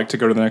anybody, like to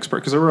go to the next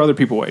part, because there were other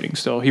people waiting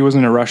still. He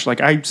wasn't in a rush.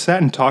 Like I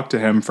sat and talked to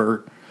him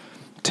for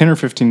 10 or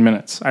 15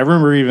 minutes. I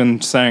remember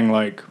even saying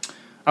like,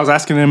 I was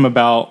asking him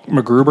about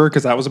MacGruber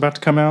because that was about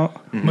to come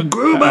out.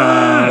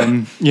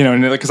 MacGruber! You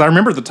know, because I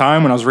remember at the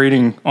time when I was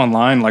reading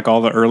online, like all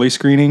the early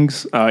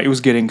screenings, it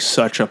was getting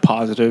such a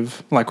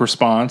positive like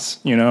response,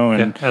 you know,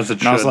 and, as it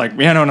and I was should. like,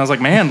 and I was like,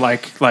 man,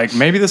 like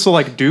maybe this will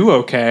like do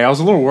okay. I was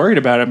a little worried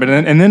about it, but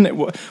then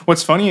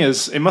what's funny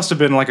is it must have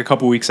been like a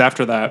couple weeks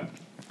after that.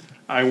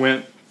 I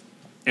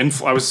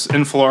was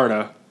in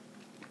Florida.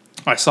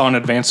 I saw an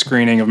advanced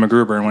screening of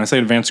MacGruber, and when I say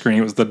advanced screening,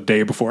 it was the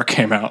day before it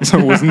came out, so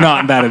it was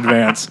not that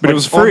advanced, but it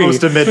was free.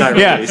 Almost a midnight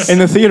release. Yeah, and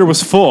the theater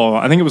was full.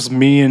 I think it was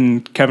me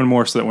and Kevin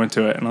Morse that went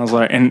to it, and I was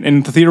like,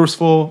 and the theater was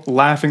full,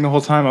 laughing the whole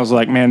time. I was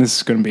like, man, this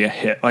is going to be a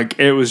hit. Like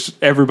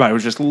everybody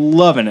was just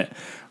loving it.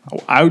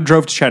 I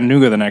drove to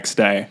Chattanooga the next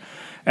day,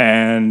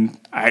 and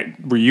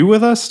were you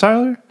with us,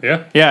 Tyler?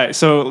 Yeah. Yeah,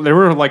 so there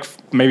were like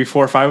maybe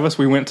 4 or 5 of us.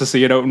 We went to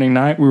see it opening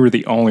night. We were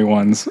the only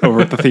ones over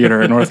at the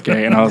theater at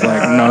Northgate, and I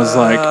was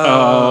like,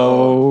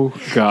 oh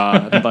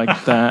god,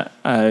 like that.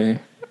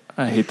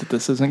 I hate that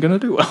this isn't going to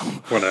do well.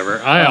 Whatever.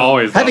 I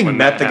always love Having when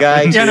met that the guy,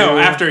 happens. Yeah, no, too.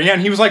 after, yeah,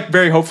 and he was like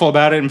very hopeful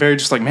about it and very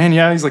just like, man,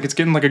 yeah, he's like, it's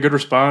getting like a good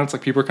response.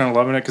 Like people are kind of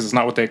loving it because it's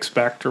not what they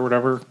expect or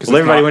whatever. Well,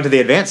 everybody went to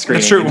the advanced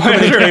screening. That's true.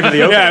 Nobody came to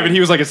the opening. Yeah, but he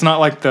was like, it's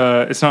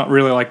not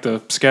really like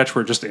the sketch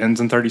where it just ends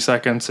in 30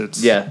 seconds.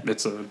 It's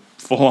a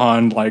full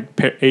on like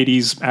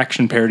 80s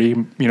action parody,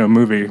 you know,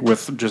 movie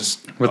with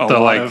just With a the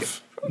lot like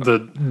of, the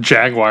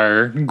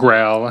Jaguar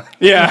growl.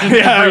 yeah.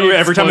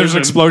 Every time there's an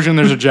explosion,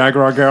 there's a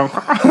Jaguar go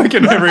like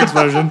in every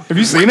explosion. Have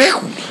you seen it?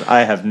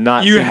 I have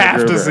not You seen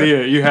have to MacGruber. see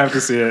it. You have to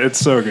see it. It's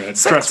so good.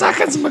 6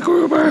 seconds,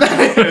 MacGruber.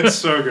 It's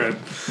so good.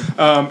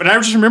 And I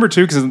just remember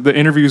too, because the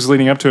interviews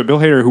leading up to it, Bill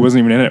Hader, who wasn't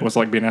even in it, was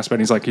like being asked about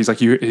it.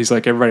 He's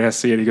like everybody has to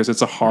see it. He goes,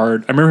 it's a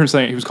hard. I remember him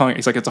saying he's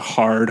like it's a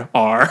hard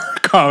R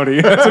comedy.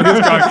 That's what he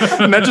was calling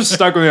it. And that just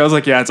stuck with me. I was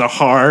like, yeah, it's a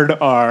hard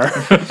R.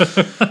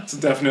 It's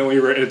definitely.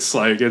 It's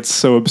like it's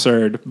so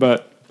absurd,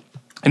 but.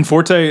 And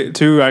Forte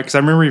too, because I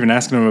remember even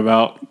asking him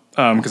about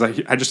because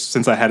I just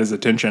since I had his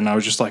attention, I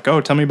was just like, oh,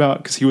 tell me about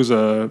because he was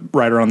a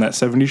writer on that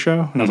 '70s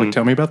show, and I was like,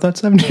 tell me about that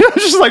 '70s. I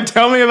was just like,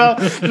 tell me about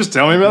this,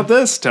 tell me about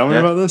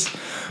this.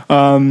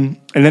 And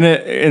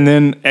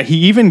then he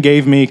even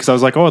gave me because I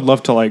was like, oh, I'd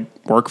love to like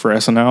work for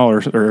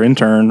SNL or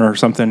intern or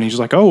something. And he's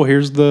like, oh,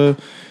 here's the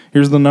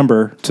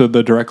number to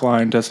the direct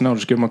line to SNL.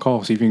 Just give him a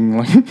call, see if you can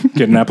like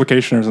get an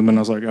application or something. I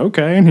was like,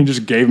 okay, and he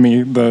just gave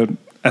me the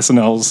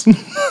SNL's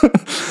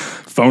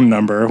phone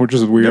number, which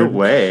is weird. No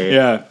way.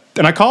 Yeah.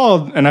 And I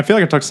called, and I feel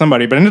like I talked to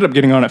somebody, but I ended up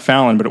getting on at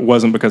Fallon, but it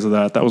wasn't because of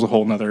that. That was a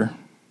whole nother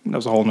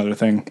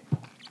thing.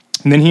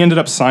 And then he ended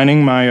up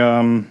signing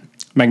my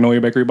Magnolia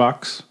Bakery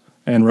box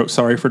and wrote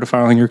sorry for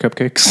defiling your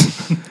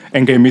cupcakes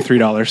and gave me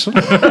 $3.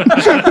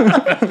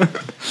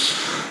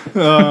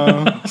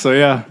 So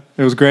yeah,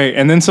 it was great.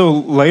 And then so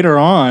later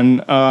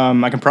on,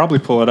 I can probably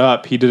pull it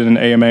up. He did an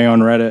AMA on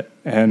Reddit,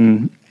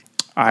 and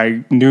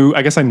I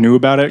guess I knew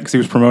about it because he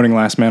was promoting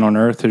Last Man on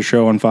Earth, his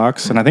show on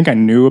Fox, and I think I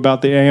knew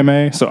about the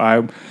AMA. So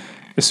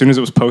as soon as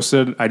it was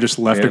posted, I just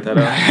left it.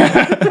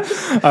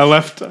 I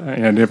left. Did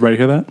everybody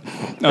hear that?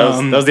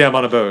 That was the I'm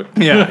on a boat.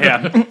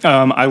 Yeah.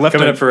 I left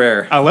Coming up for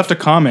air. I left a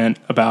comment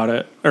about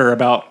it or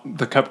about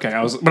the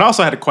cupcake. But I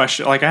also had a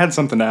question. Like I had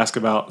something to ask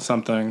about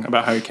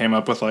how he came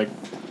up with like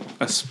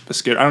a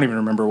skit. I don't even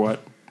remember what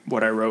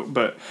I wrote,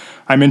 but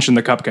I mentioned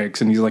the cupcakes,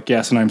 and he's like,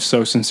 yes, and I'm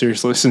so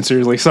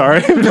sincerely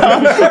sorry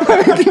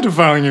about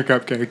defiling your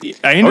cupcake.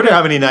 I wonder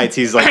how many nights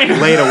he's like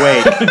laid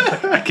awake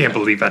can't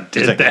believe I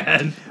did like,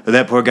 that.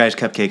 That poor guy's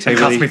cupcakes. It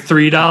cost me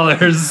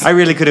 $3. I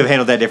really could have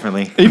handled that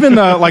differently. Even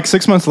like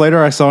 6 months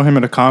later, I saw him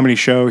at a comedy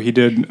show. He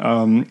did.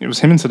 It was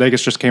him and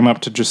Sudeikis just came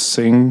up to just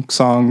sing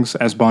songs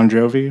as Bon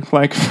Jovi,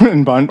 like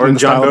in Bon Or in the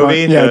John style of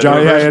Bovi, Yeah, the John.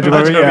 Yeah, version of Bon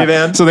Bon Jovi. Jovi Yeah.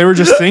 band. So they were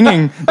just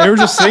singing. They were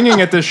just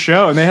singing at this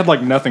show, and they had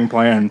like nothing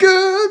planned.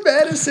 Good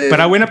medicine. But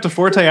I went up to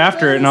Forte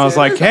after it, and I was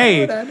like,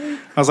 "Hey, I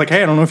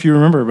don't know if you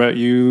remember, but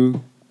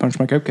you punched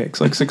my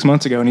cupcakes like 6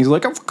 months ago." And he's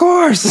like, "Of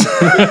course."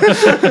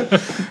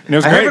 And it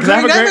was I great. have 'cause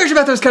a great nightmares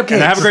about those cupcakes.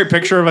 And I have a great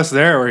picture of us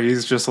there where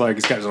he's just like,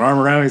 he's got his arm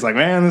around me. He's like,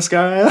 man, this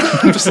guy.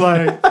 I'm just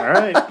like, all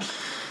right.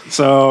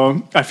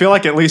 So I feel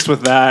like at least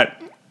with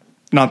that,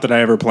 not that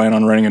I ever plan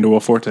on running into Will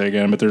Forte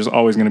again, but there's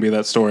always going to be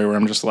that story where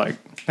I'm just like,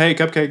 hey,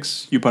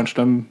 cupcakes, you punched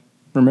him.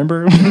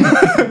 Remember?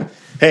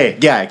 Hey,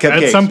 guy,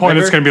 cupcakes. At some point,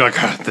 remember? it's going to be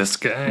like, this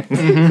guy.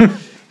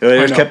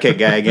 There's I know. Cupcake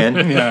Guy again.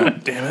 Yeah.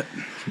 Damn it.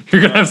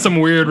 You're going to have some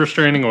weird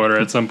restraining order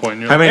at some point.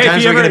 And you're How like, many Hey, if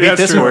times you are we ever- going to beat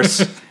that's this true.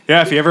 horse?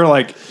 Yeah, if he ever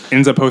like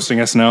ends up hosting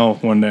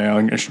SNL one day,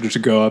 I should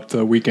just go up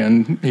the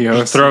weekend he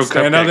hosts. Throw and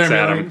stand out cupcakes there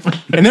at and him.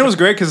 And then it was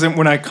great because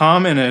when I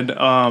commented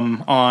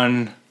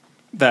on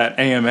that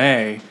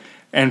AMA,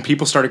 and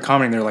people started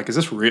commenting, they're like, "Is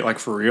this real? Like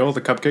for real?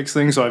 The cupcakes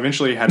thing?" So I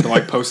eventually had to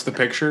like post the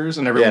pictures,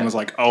 and everyone Yeah. was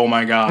like, "Oh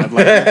my god,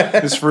 like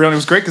this is for real." And it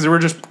was great because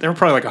there were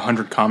probably like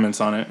 100 comments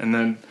on it, and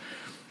then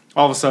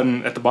all of a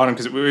sudden at the bottom,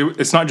 because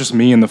it's not just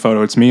me in the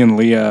photo, it's me and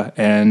Leah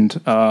and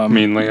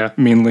mean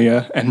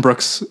Leah. and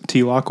Brooks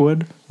T.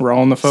 Lockwood. We're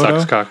all in the photo.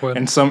 Sucks Cockwood.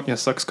 And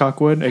Sucks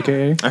Cockwood,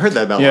 aka. I heard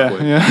that about Yeah,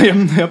 Lockwood.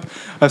 yeah,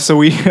 yep. So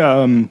we,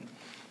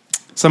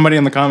 somebody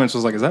in the comments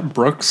was like, "Is that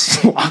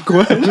Brooks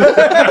Lockwood?"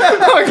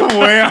 Like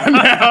way on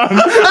down.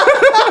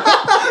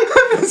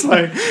 It's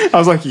like I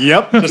was like,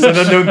 "Yep, Just an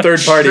unknown third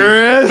party.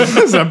 sure is."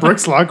 Is that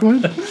Brooks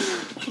Lockwood? I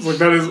was like,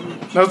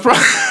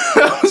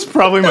 that was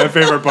probably my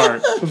favorite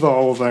part of the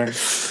whole thing.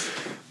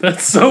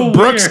 That's so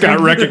Brooks weird. got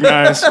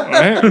recognized.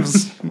 Right? It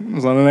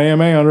was on an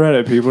AMA on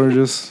Reddit. People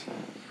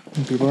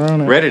are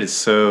on it. Reddit is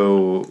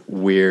so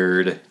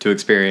weird to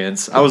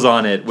experience. I was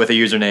on it with a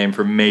username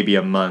for maybe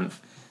a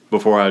month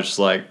before I was just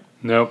like,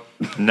 Nope.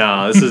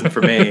 nah, this isn't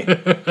for me. on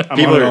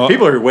it.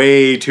 People are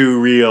way too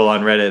real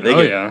on Reddit. They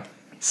Oh, get yeah.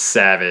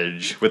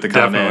 savage with the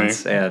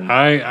comments. Definitely.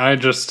 And I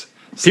just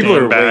People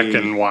stand are back way-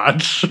 and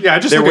watch. Yeah, I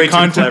just They're look way at too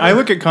content. clever. I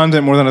look at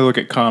content more than I look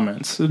at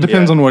comments. It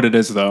depends Yeah. on what it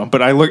is, though.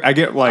 But I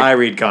get like, I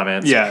read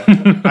comments yeah,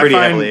 pretty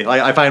heavily.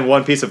 Like, I find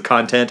one piece of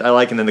content I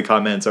like, and then the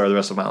comments are the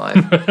rest of my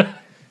life.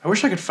 I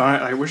wish I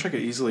could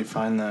easily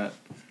find that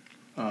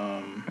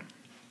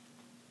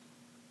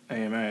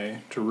AMA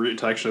to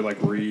actually like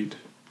read.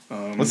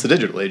 What's the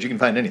digital age? You can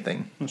find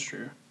anything. That's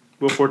true.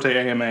 Will Forte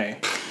AMA.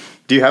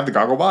 Do you have the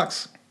Goggle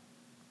box?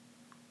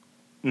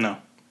 No.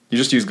 You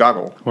just use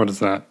Goggle. What is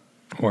that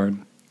word?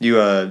 You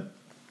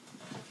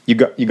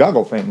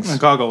Goggle things. I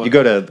Goggle it. You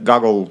go to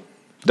goggle.org.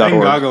 I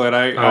didn't goggle it.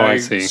 I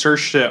see.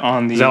 Searched it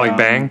on the. Is that like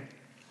Bang?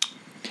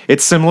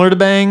 It's similar to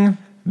Bang.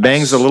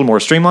 Bang's a little more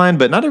streamlined,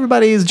 but not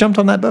everybody's jumped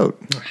on that boat.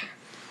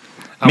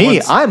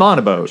 I'm on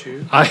a boat.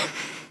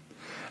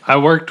 I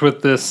worked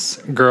with this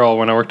girl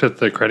when I worked at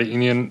the credit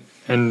union,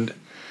 and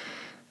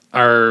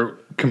our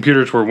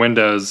computers were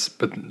Windows,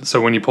 but so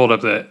when you pulled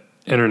up the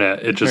internet,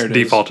 it There just it is.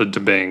 defaulted to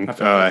Bing.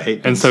 I hate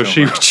And Bing so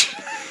she much.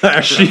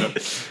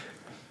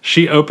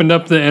 she opened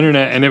up the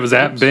internet and it was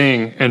at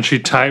Bing, and she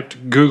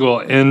typed Google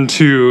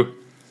into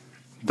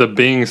the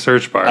Bing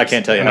search bar. I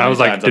can't tell you And how I many was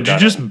like, times I've "Did you done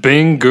just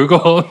Bing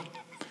Google?"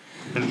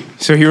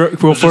 So Will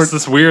Just Forte.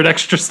 this weird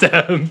extra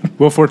step.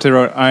 Will Forte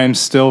wrote, "I am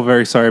still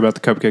very sorry about the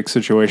cupcake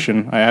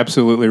situation. I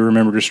absolutely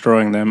remember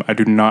destroying them. I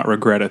do not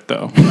regret it,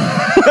 though."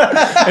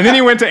 And then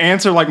he went to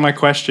answer like my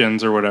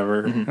questions or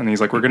whatever, and he's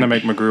like, "We're gonna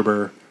make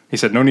MacGruber." He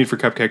said, "No need for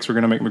cupcakes. We're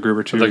gonna make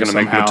MacGruber too. They're gonna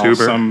make somehow,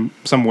 Matuber?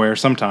 somewhere,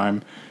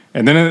 sometime."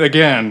 And then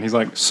again, he's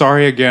like,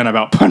 "Sorry again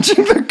about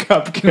punching the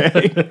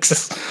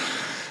cupcakes."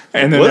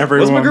 And then Was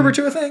everyone MacGruber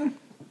 2 a thing?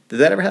 Did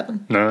that ever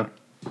happen? No,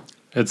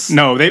 it's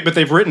No, but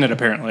they've written it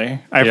apparently.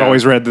 I've Yeah.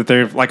 always read that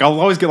they've like. I'll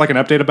always get like an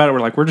update about it. We're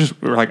like.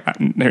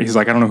 He's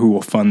like, "I don't know who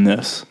will fund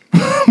this,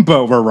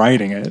 but we're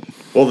writing it."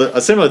 Well,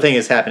 a similar thing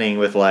is happening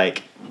with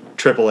like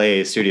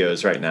AAA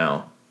studios right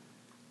now.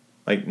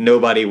 Like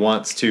nobody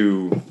wants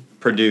to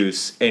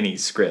produce any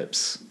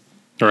scripts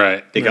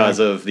right. because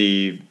of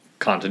the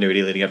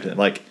continuity leading up to it.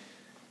 Like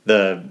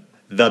the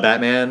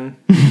Batman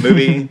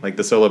movie, like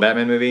the solo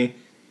Batman movie.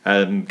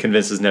 I'm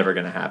convinced is never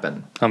going to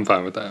happen. I'm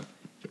fine with that.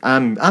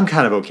 I'm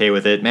kind of okay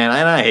with it, man.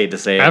 And I hate to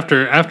say it.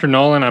 After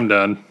Nolan, I'm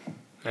done.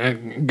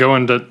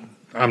 Going to,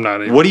 I'm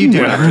not even. What do you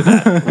do after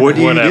that? What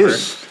do Whatever. you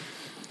do?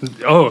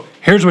 Oh,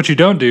 here's what you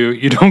don't do.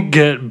 You don't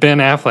get Ben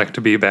Affleck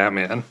to be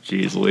Batman.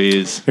 Jeez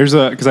Louise. Here's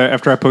because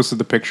after I posted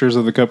the pictures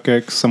of the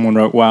cupcakes, someone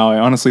wrote, "Wow, I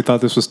honestly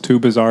thought this was too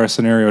bizarre a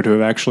scenario to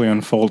have actually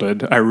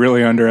unfolded. I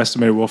really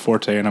underestimated Will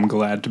Forte, and I'm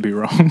glad to be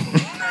wrong."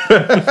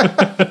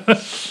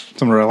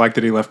 Someone wrote, "I like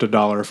that he left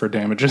 $1 for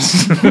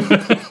damages."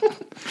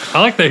 I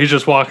like that he's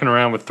just walking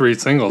around with 3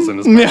 singles in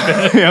his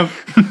mouth. yeah,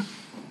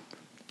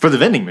 For the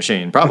vending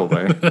machine,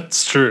 probably.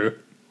 That's true.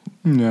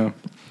 yeah.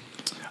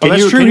 Can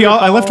That's you- true. can you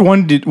I left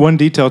one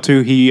detail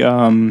too. He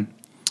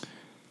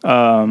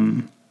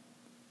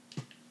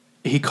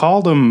He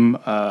called them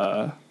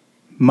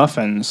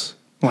muffins.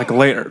 Like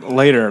later,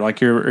 like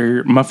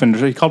your muffin.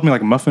 He called me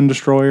like a muffin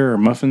destroyer or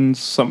muffins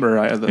something.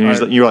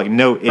 And you were like,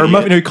 no, idiot. Or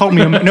muffin. No, he called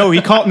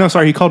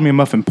me. He called me a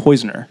muffin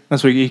poisoner.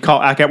 That's what he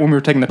called. When we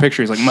were taking the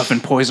picture, he's like muffin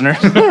poisoner.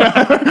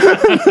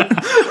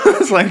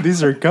 It's like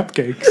these are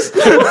cupcakes.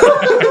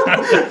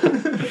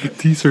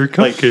 These are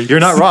cupcakes. Like,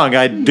 you're not wrong.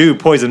 I do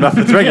poison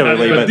muffins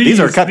regularly, but these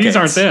are cupcakes. These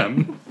aren't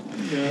them.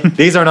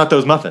 These are not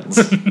those muffins.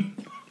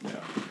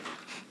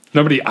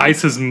 Nobody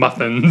ices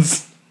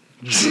muffins.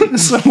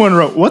 Someone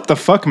wrote, "What the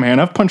fuck, man?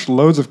 I've punched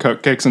loads of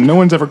cupcakes and no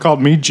one's ever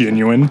called me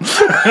genuine."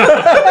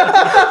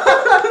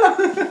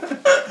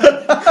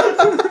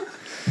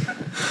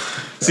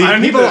 See,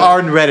 people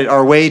on Reddit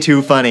are way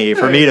too funny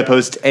for me to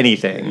post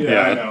anything.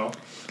 Yeah, I know.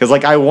 Because,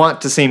 like, I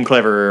want to seem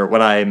clever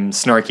when I'm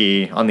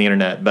snarky on the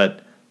internet,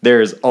 but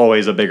there's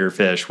always a bigger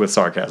fish with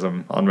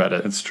sarcasm on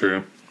Reddit. It's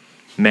true.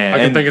 Man, I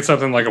can think of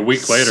something like a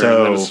week later. so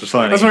and then it's just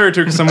funny. That's what we were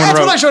too. Because someone That's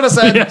wrote, what I should have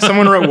said.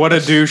 someone wrote, "What a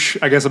douche."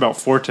 I guess about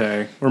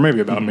Forte, or maybe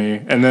about me.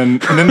 And then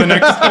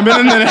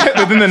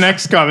the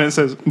next comment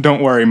says,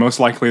 "Don't worry, most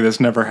likely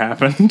this never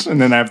happened." And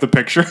then I have the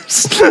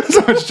pictures. So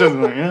it's just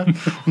like, yeah,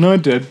 no,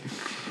 it did.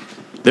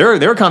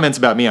 There are comments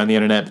about me on the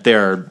internet, but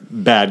there are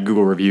bad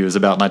Google reviews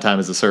about my time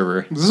as a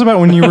server. Was this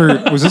about when you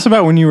were? Was this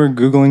about when you were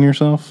Googling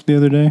yourself the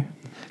other day?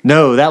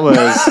 No, that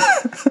was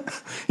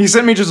He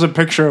sent me just a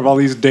picture of all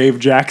these Dave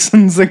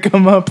Jacksons that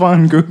come up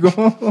on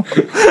Google.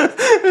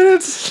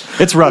 And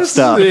it's rough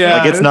stuff.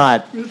 yeah,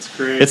 Like it's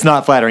great. it's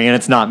not flattering, and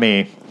it's not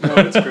me, No,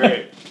 it's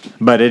great.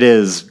 but it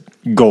is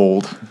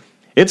gold.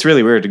 It's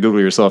really weird to Google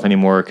yourself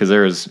anymore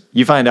because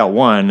you find out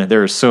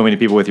there are so many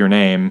people with your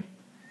name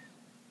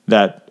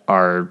that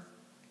are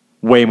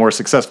way more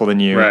successful than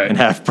you Right. and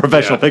have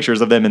professional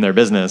pictures of them in their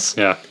business.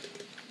 Yeah.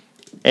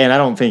 And I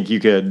don't think you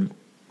could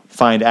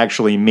find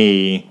actually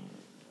me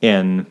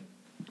in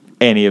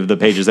any of the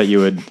pages that you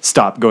would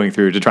stop going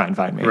through to try and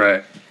find me.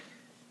 Right.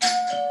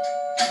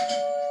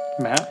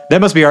 Matt,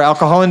 That must be our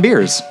alcohol and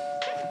beers.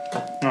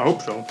 I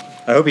hope so.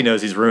 I hope he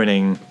knows he's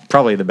ruining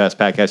probably the best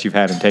podcast you've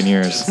had in 10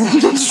 years.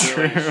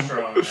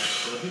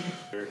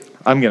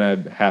 I'm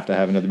going to have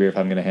another beer if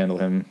I'm going to handle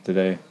him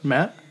today.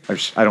 Matt,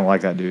 I don't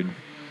like that dude.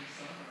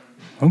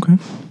 okay.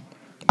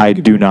 I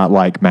do not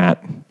like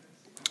Matt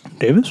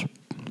Davis,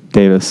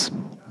 Davis.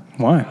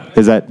 why?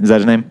 Is that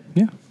his name?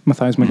 Yeah,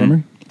 Matthias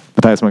Montgomery.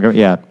 Matthias Montgomery?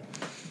 Yeah.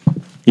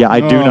 Yeah, I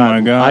do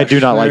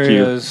not like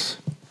you. Is.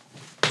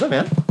 What's up,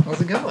 man?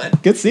 How's it going?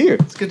 Good to see you.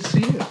 It's good to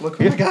see you. Look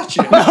who I got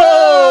you.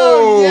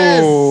 Oh,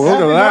 yes!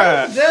 look at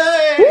that.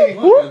 Day!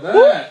 Look at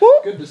that.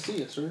 Good to see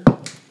you, sir. All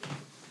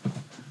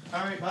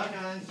right, bye,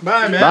 guys.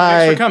 Bye, Matt. Bye.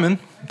 Thanks for coming.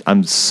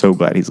 I'm so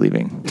glad he's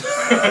leaving.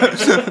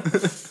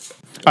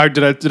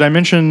 Did I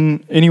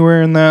mention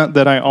anywhere in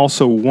that I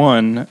also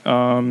won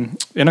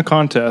in a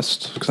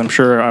contest? Because I'm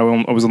sure I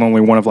was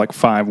only one of like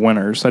 5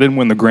 winners. I didn't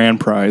win the grand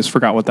prize.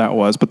 Forgot what that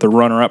was, but the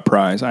runner-up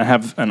prize. I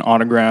have an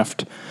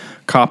autographed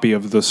copy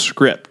of the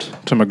script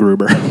to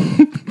MacGruber.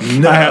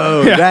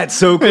 No, that's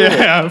so cool.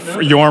 Yeah,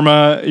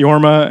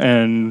 Yorma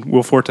and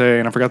Will Forte,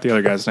 and I forgot the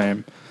other guy's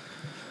name.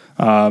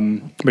 But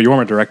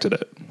Yorma directed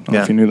it. I don't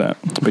know if you knew that.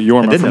 But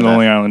Yorma did from know that.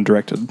 Lonely Island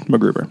directed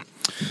MacGruber.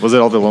 Was it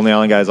all the Lonely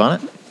Island guys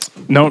on it?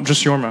 No,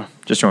 just Yorma.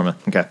 Just Yorma.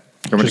 Okay.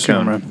 Yorma Just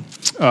Tacone.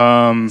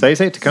 Yorma. Is that how you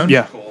say it? Tacone?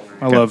 Yeah.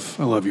 I love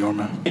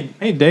Yorma.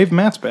 Hey, Dave,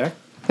 Matt's back.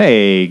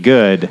 Hey,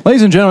 good.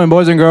 Ladies and gentlemen,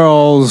 boys and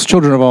girls,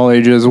 children of all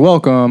ages,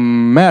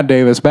 welcome Matt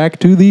Davis back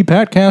to the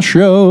Patcast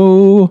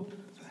Show.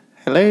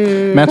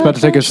 Hello. Matt's about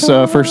to take his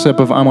first sip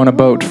of I'm on a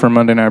Boat from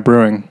Monday Night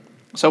Brewing.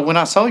 So when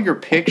I saw your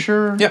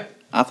picture, Yeah.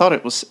 I thought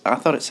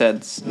it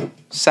said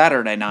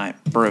Saturday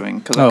Night Brewing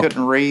because Oh. I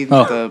couldn't read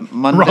Oh. the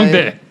Monday. Wrong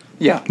day.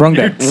 Yeah. Wrong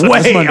day.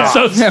 Way Monday. off.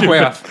 So Yeah, stupid. way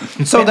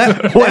off. So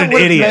that What an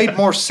would have idiot. made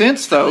more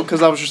sense though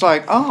because I was just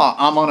like, oh,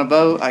 I'm on a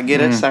boat. I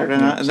get it Saturday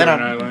night, and then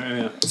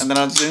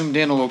I zoomed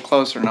in a little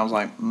closer and I was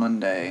like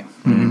Monday.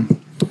 All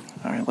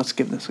right, let's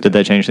give this. Did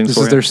that change things This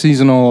for is you? their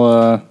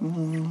seasonal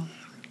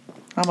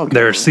I'm okay.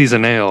 Their with it.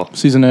 season ale.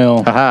 season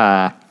ale.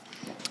 Aha.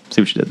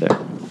 See what you did there.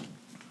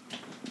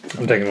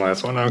 I'm taking the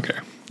last one. Okay.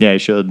 Yeah, you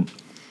should.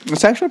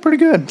 It's actually pretty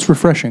good. It's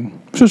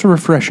refreshing. It's just a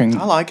refreshing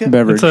I like it.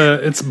 beverage.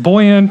 It's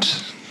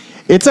buoyant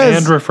It says,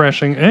 and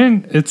refreshing,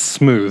 and it's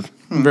smooth.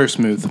 Very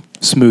smooth.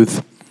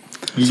 Smooth.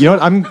 you know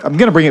what? I'm going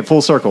to bring it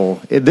full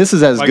circle. This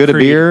is as Like good a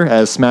Creed. beer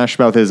as Smash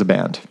Mouth is a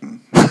band.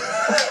 Are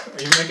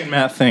you making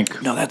Matt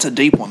think? No, that's a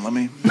deep one. Let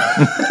me,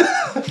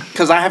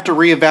 because I have to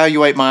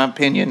reevaluate my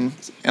opinion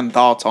and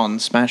thoughts on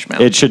Smash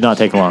Mouth. It should not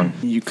take long.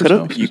 You could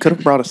have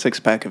brought a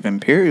 6-pack of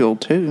Imperial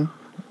too.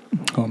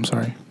 Oh, I'm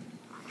sorry.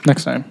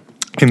 Next time.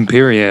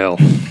 Imperial.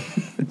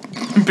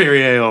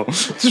 Imperial.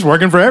 It's just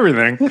working for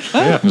everything.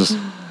 Just,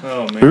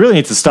 we really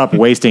need to stop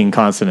wasting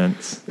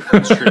consonants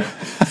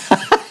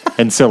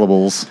and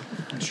syllables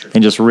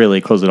and just really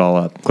close it all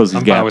up. Close these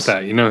I'm gaps. fine with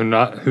that. You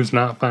know who's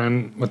not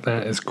fine with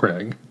that is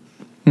Craig.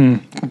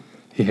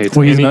 He hates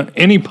Well, he's not-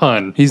 any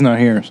pun. He's not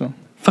here, so.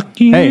 Fuck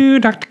you, Hey.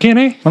 Dr.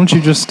 Kenny. Why don't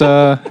you just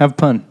have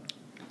pun?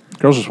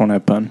 Girls just want to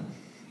have pun.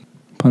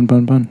 Pun,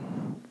 pun, pun.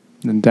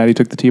 Then Daddy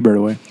took the T-bird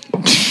away.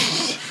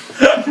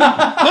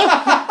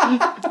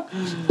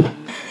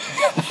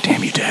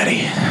 Damn you,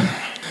 Daddy.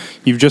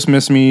 You've just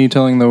missed me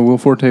telling the Will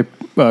Forte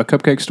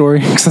cupcake story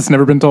because it's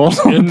never been told.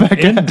 In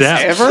depth.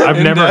 Ever?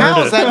 I've never How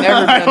heard has it. that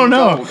never been I don't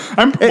know. told?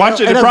 I'm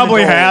watching. It has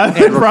probably been told has.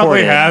 and It probably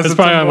recorded. has. It's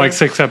probably on like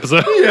 6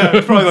 episodes. Yeah,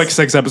 it's probably like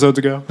 6 episodes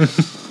ago.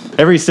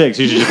 Every 6,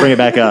 you should just bring it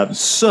back up.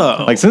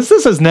 So, Like, since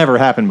this has never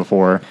happened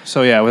before,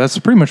 well, that's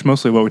pretty much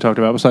mostly what we talked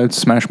about. Besides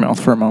Smash Mouth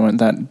for a moment,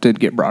 that did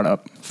get brought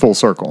up. full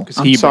circle.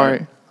 I'm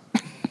sorry.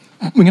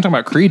 We can talk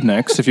about Creed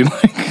next if you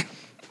like.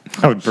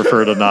 I would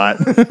prefer to not.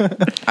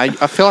 I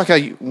feel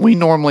like we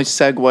normally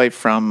segue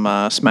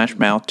from Smash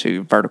Mouth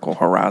to Vertical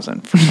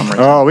Horizon for some reason.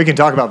 Oh, we can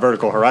talk about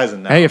Vertical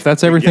Horizon now. Hey, if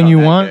that's We can everything get you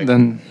on that want, kick.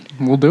 then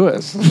we'll do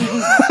it.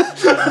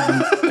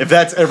 If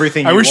that's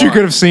everything I wish you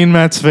could have seen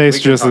Matt's face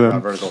we can just talk then.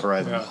 about Vertical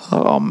Horizon.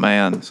 Oh,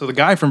 man. So the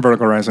guy from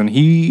Vertical Horizon,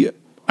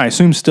 I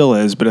assume still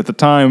is, but at the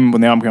time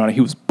when the album came out,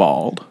 he was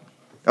bald.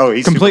 Oh,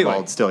 he's Completely. super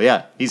bald still.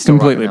 Yeah, he's still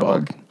Completely rocking that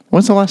bald. look.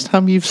 When's the last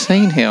time you've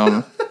seen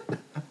him?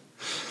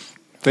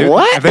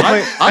 What? Have they,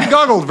 I've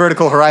goggled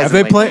Vertical Horizon.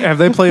 have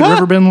they played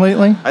Riverbend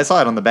lately? I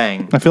saw it on the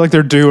Bang. I feel like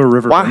they're due a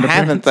Riverbend. Why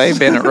haven't they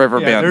been at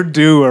Riverbend? Yeah, they're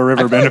due a I feel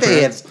Riverbend like they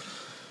appearance.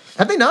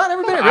 have they not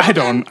ever been at I Riverbend?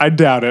 don't. I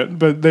doubt it,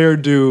 but they're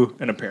due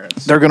an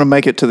appearance. They're going to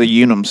make it to the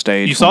Unum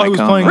stage. You saw when who they was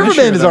come. playing this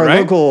Riverbend year, is though, our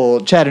right? local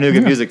Chattanooga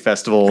music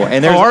festival,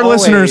 and there's Our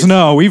always, listeners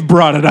know we've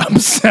brought it up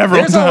several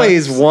There's times.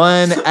 always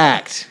one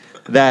act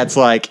that's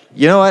like,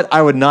 you know what?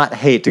 I would not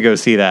hate to go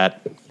see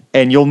that,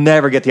 and you'll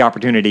never get the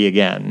opportunity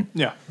again.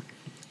 Yeah,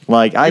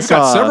 Like I we've saw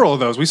got several of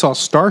those. We saw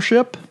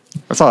Starship.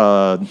 I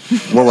saw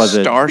what was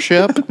it?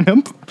 Starship.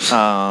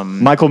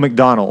 Michael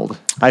McDonald.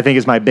 I think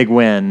is my big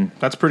win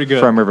That's pretty good.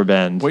 from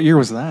Riverbend. What year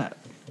was that?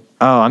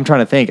 Oh, I'm trying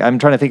to think. I'm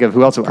trying to think of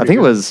who else. I think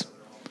it was.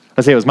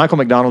 Let's say it was Michael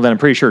McDonald, and I'm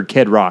pretty sure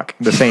Kid Rock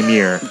the same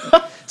year.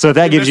 So if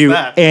that gives missed you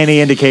that. any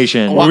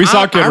indication, Well, we I-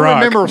 saw Kid I Rock.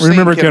 remember We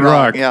remember seeing Kid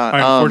Rock. Yeah,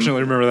 I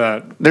unfortunately remember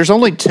that. There's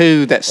only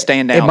two that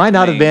stand out. it might to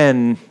not me. have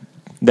been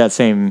that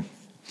same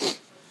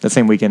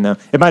weekend though.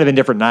 It might have been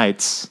different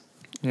nights.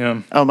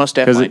 Yeah. Oh, most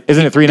definitely.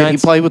 isn't it 3 Did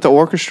nights? he play with the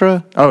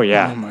orchestra? Oh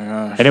yeah. Oh my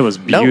gosh. And it was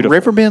No, beautiful.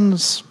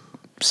 Riverbend's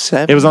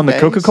 7 It was on the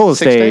days, Coca-Cola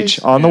 6 stage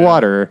days? on the Yeah.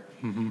 water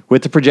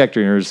with the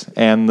projectors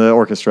and the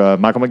orchestra.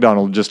 Michael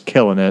McDonald just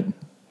killing it.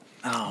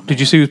 Did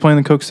you see who's playing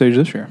the Coke stage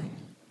this year?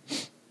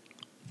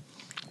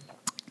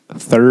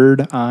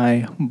 Third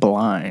Eye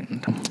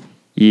Blind.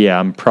 Yeah,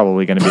 I'm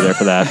probably going to be there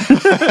for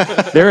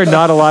that. There are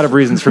not a lot of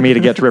reasons for me to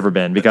get to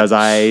Riverbend because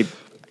I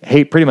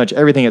hate pretty much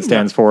everything it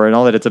stands for and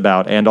all that it's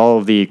about and all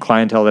of the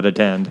clientele that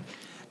attend.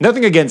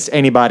 Nothing against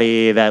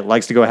anybody that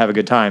likes to go have a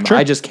good time.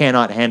 I just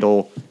cannot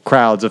handle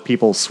crowds of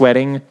people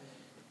sweating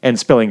and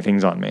spilling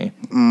things on me.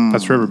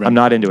 That's Riverbend. I'm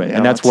not into it, Yeah,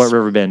 and that's that's- what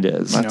Riverbend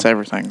is. That's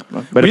everything.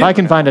 But if I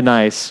can find a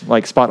nice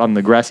spot on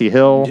the grassy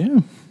hill Yeah.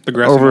 The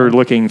grassy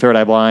overlooking Third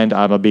Eye Blind,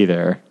 I'm gonna be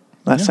there.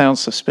 That sounds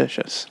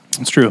suspicious.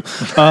 It's true.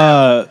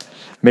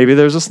 Maybe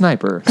there's a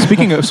sniper.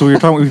 Speaking of, so we've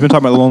been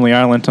talking about Lonely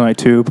Island tonight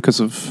too because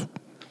of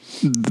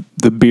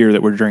the beer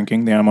that we're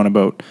drinking. The I'm on a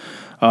boat.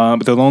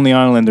 But the Lonely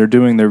Island, they're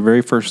doing their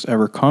very first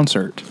ever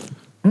concert.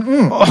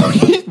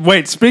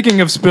 Wait,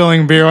 speaking of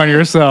spilling beer on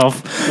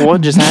yourself,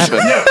 What just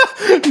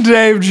happened?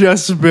 Dave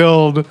just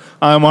spilled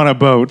I'm on a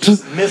boat.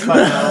 Missed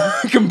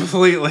myself.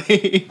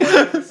 Completely.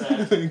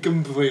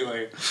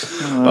 Completely.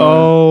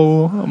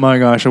 Oh my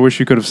gosh, I wish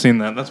you could have seen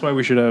that. That's why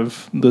we should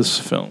have this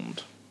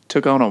filmed.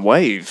 Took on a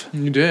wave.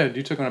 You did.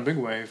 You took on a big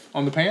wave.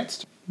 On the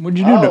pants? What'd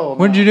you do? Oh,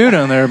 What'd you do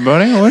down there,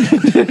 buddy? What?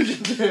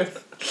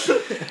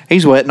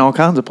 He's wet in all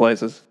kinds of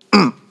places.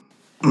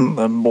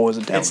 Them boys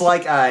are down. It's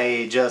like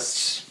I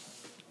just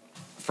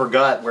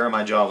forgot where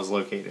my jaw was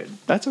located.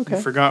 That's okay.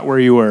 Forgot where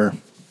you were.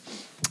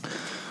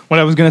 What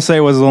I was going to say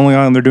was Lonely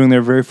Island, they're doing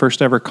their very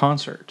first ever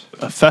concert.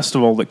 A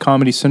festival that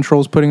Comedy Central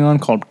is putting on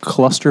called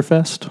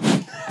Clusterfest.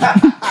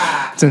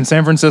 It's in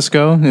San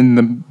Francisco in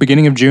the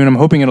beginning of June. I'm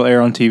hoping it'll air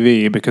on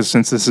TV because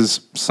since this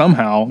is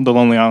somehow the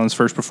Lonely Island's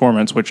first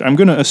performance, which I'm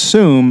going to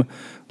assume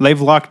they've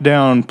locked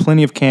down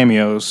plenty of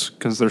cameos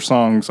because their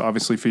songs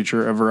obviously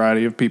feature a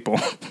variety of people.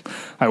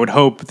 I would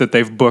hope that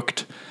they've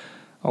booked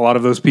a lot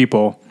of those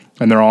people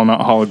and they're all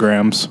not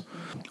holograms.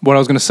 What I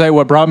was going to say,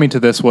 what brought me to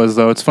this was,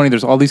 though, it's funny,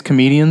 there's all these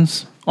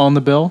comedians on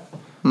the bill.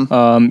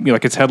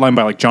 Like it's headlined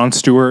by like Jon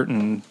Stewart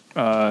and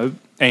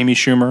Amy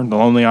Schumer, The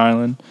Lonely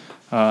Island.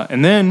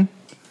 And then,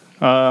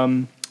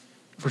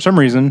 for some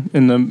reason,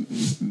 in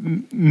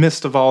the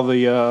midst of all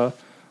the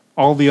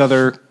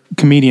other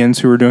comedians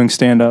who are doing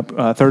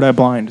stand-up, Third Eye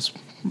Blind is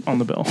on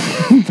the bill.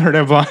 Third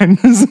Eye Blind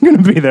is going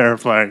to be there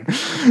playing.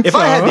 If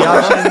I had the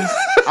options,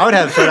 I would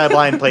have Third Eye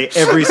Blind play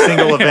every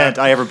single event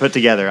I ever put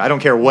together. I don't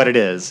care what it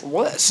is.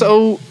 What?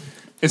 So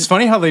It's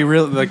funny how they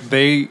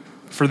really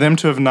for them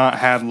to have not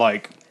had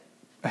like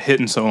a hit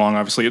in so long.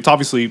 Obviously, it's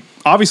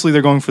obviously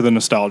they're going for the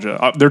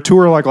nostalgia. Their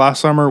tour like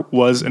last summer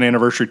was an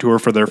anniversary tour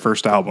for their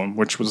first album,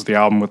 which was the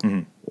album with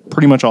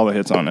pretty much all the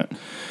hits on it.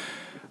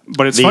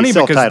 But it's The funny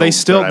because self-titled they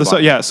still Third Eye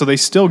Blind. so they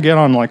still get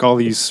on like all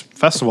these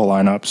festival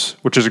lineups,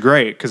 which is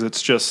great because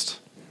it's just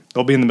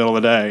they'll be in the middle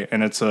of the day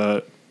and it's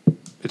a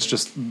it's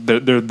just they're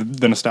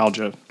the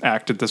nostalgia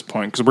act at this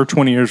point because we're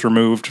 20 years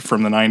removed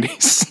from the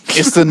 90s.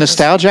 It's the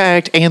nostalgia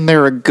act, and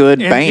they're a good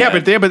band.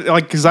 Yeah, but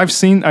like because I've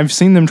seen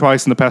them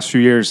twice in the past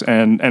few years,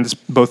 and it's,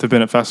 both have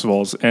been at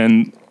festivals.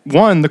 And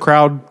the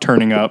crowd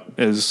turning up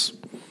is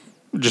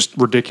just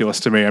ridiculous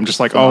to me. I'm just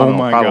like, oh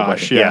my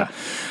gosh, yeah.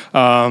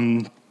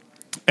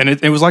 And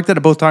it was like that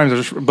at both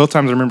times. Both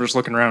times I remember just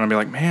looking around and be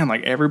like, man,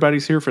 like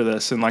everybody's here for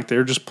this, and like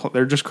they're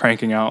just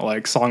cranking out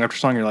like song after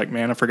song. You're like,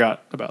 man, I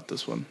forgot about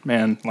this one,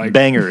 man. Like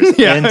Bangers,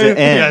 end to end.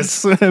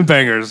 Yes,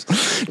 bangers,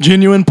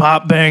 genuine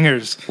pop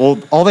bangers. Well,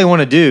 all they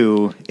want to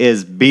do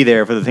is be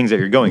there for the things that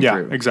you're going Yeah,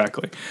 through.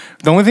 exactly.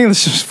 The only thing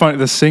that's just funny,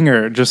 the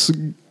singer just.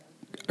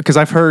 Because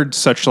I've heard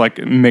such like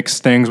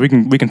mixed things, we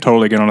can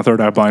totally get on a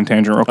Third Eye Blind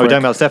tangent real quick. Are we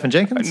talking about Stephen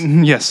Jenkins?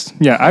 Yes,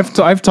 yeah.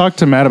 I've talked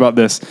to Matt about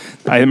this.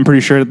 I'm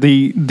pretty sure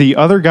the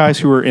other guys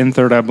who were in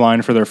Third Eye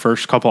Blind for their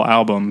first couple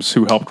albums,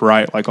 who helped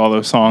write like all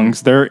those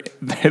songs,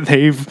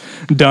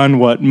 they've done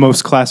what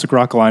most classic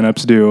rock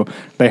lineups do.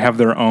 They have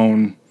their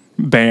own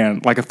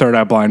band, like a Third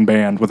Eye Blind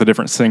band with a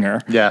different singer.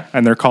 Yeah.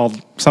 And they're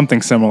called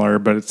something similar,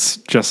 but it's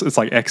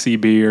like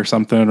XEB or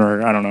something,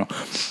 or I don't know.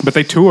 But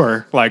they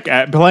tour like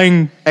at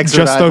playing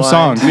Extra just those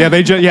Blind. songs.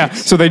 Yeah,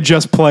 so they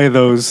just play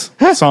those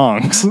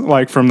songs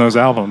like from those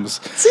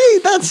albums. See,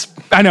 that's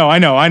I know.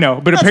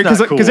 But That's because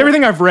not cool.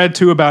 everything I've read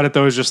too about it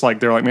though is just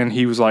like they're like, man,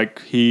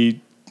 he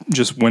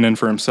just went in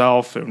for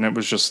himself, and it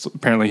was just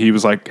apparently he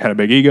was like had a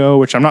big ego,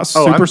 which I'm not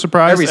super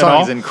surprised. Every at song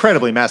all. is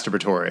incredibly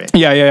masturbatory.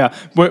 Yeah.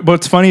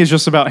 What's funny is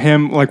just about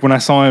him, like when I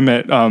saw him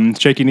at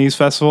Shaky Knees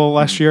Festival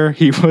last year,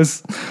 he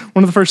was,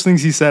 one of the first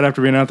things he said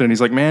after being out there, and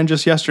he's like, man,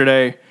 just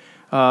yesterday,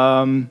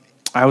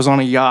 I was on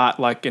a yacht,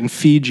 like in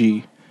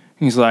Fiji.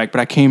 He's like, but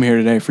I came here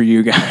today for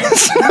you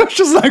guys. I was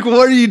just like,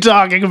 what are you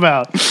talking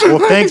about? Well,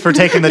 thanks for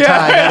taking the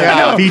time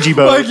out of the Fiji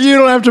boat. Like, you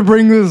don't have to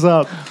bring this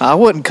up. I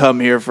wouldn't come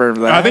here for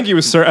that. I think he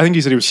was. I think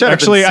he said he was. Shut up and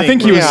Actually, I sing,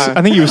 think he please. was.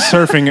 I think he was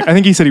surfing. I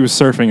think he said he was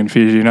surfing in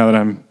Fiji. Now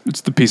that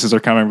it's the pieces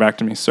are coming back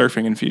to me.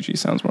 Surfing in Fiji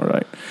sounds more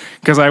right.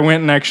 Because I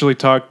went and actually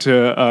talked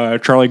to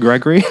Charlie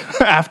Gregory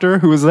after,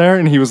 who was there,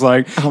 and he was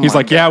like,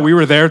 yeah, we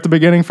were there at the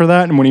beginning for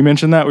that. And when he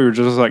mentioned that, we were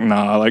just like,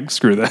 nah, like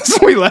screw this.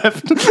 We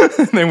left.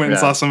 And they went and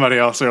saw somebody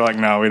else. They're like,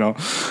 no, we don't.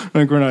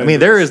 Like we're not. I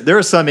mean, there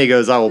are some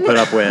egos I will put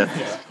up with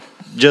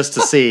just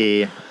to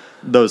see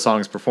those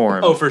songs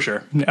perform. Oh, for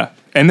sure. Yeah.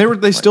 And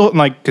they still,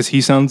 like, because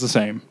he sounds the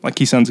same. Like,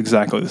 he sounds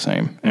exactly the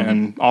same.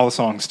 And all the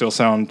songs still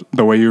sound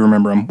the way you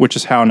remember them, which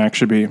is how Neck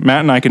should be.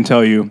 Matt and I can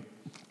tell you,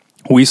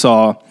 we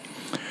saw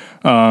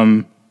Hall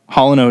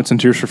 & Oates and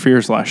Tears for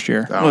Fears last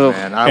year. Oh,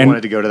 man, I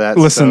wanted to go to that.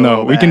 Listen, so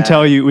though, we can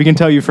tell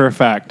you for a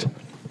fact,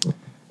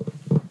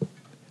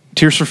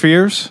 Tears for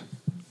Fears,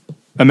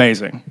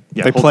 amazing.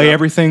 Yeah, they holds play up.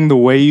 everything the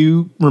way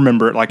you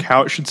remember it, like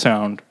how it should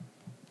sound.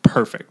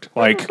 Perfect.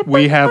 Like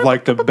we have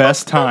like the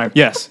best time.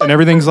 Yes, and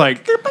everything's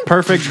like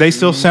perfect. They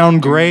still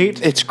sound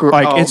great. It's great.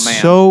 Like Oh, it's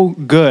man. so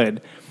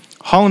good.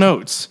 Hall &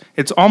 Oates.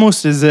 It's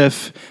almost as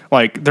if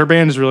like their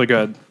band is really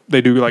good. They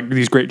do like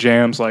these great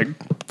jams, like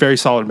very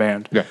solid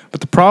band. Yeah.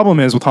 But the problem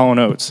is with Hall &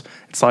 Oates,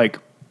 it's like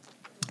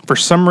for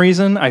some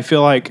reason I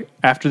feel like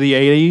after the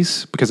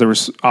 80s, because there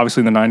was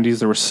obviously in the 90s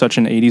there was such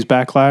an 80s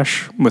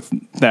backlash with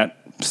that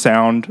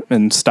sound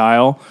and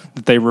style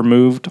that they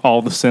removed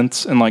all the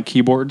synths and like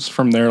keyboards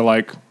from their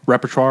like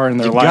repertoire and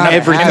their lineup.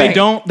 everything. And they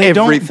don't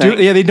Everything.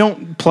 they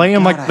don't play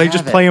them like they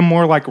just play them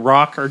more like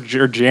rock or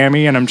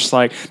jammy, and I'm just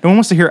like, no one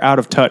wants to hear Out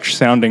of Touch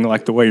sounding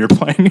like the way you're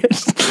playing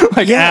it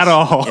like at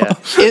all. Yeah.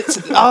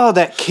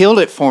 That killed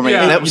it for me.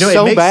 Yeah. That was You know,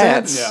 so it makes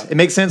bad. sense. It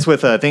makes sense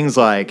with things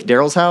like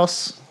Daryl's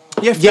House.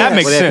 Yeah, Yes, that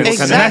makes where they have sense.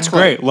 people come in. That's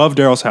great. Love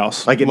Daryl's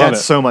House. Like Love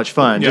that's it. so much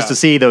fun just Yeah. to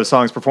see those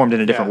songs performed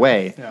in a different Yeah.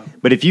 way. Yeah.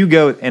 But if you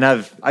go, and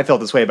I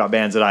felt this way about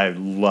bands that I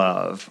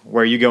love,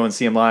 where you go and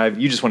see them live,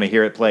 you just want to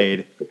hear it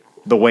played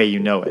the way you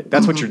know it.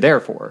 That's what you're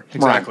there for.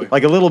 Exactly.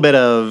 Like a little bit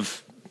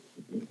of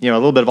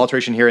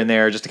alteration here and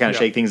there, just to kind of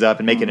shake things up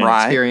and make it an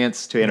Right.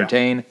 experience to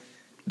entertain.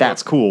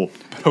 That's cool.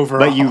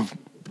 Overall. But you've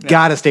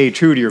got to stay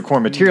true to your core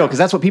material because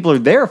that's what people are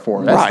there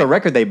for. That's Right. the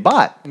record they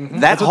bought.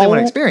 That's what they want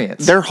to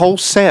experience. Their whole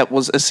set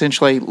was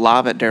essentially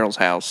live at Daryl's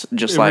house.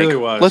 Just It like really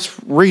was. let's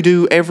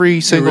redo every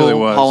single really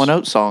was. Hall &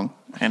 Oates song,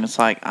 and it's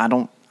like I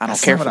don't care not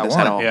for what I this at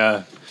want. all.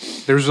 Yeah.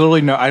 There's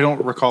literally no, I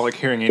don't recall like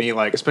hearing any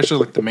like, especially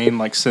like the main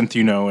like synth,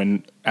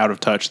 and Out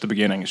of Touch at the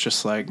beginning. It's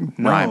just like,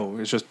 no, Right.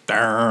 it's just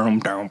down,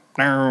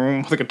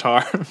 the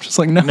guitar. I'm just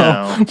like, no,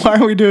 No. why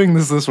are we doing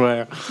this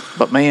way?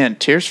 But man,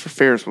 Tears for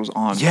Fears was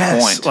on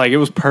point. Like it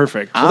was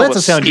perfect. I Well, that's a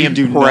was sound you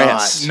do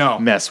impressed. not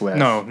No. mess with.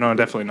 No,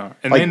 definitely not.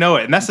 And Like, they know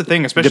it. And that's the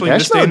thing, especially in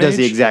this Depeche day Mode and does age.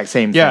 the exact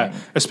same Yeah, thing.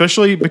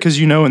 especially because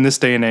in this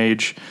day and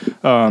age,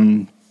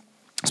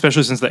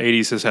 especially since the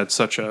 80s has had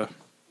such a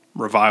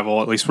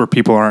revival, at least where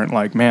people aren't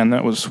like, man,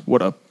 that was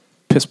what a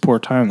piss poor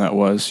time that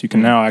was. You can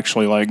now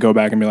actually like go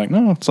back and be like,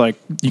 no, it's like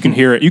you can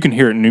hear it. You can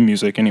hear it in new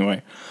music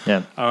anyway.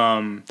 Yeah.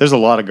 There's a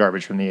lot of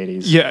garbage from the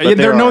 80s. Yeah, but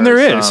there are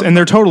is, some and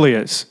there totally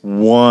is.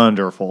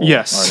 wonderful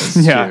Yes,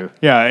 artists yeah, too.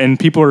 yeah, and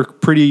people are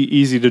pretty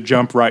easy to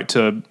jump right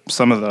to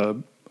some of the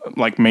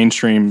like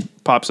mainstream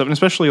pop stuff, and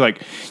especially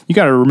like you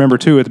got to remember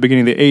too at the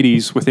beginning of the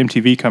 '80s with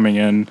MTV coming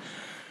in.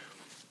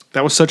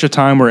 That was such a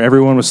time where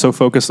everyone was so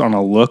focused on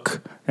a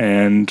look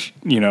and,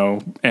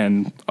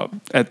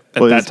 at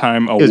that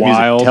time, it was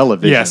wild music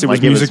television. Yes, it was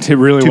Like, music. It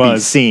really to be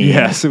was. seen,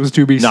 Yes, it was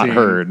to be not seen.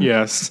 heard.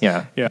 Yes.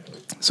 Yeah. Yeah.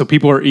 So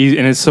people are easy,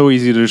 and it's so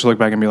easy to just look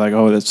back and be like,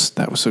 oh,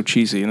 that was so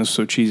cheesy, and it was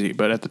so cheesy.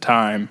 But at the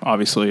time,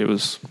 obviously, it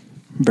was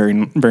very,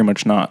 very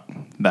much not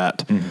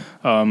that.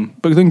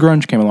 But then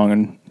grunge came along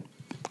and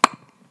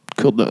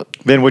killed that.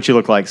 Then what you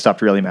look like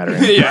stopped really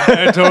mattering.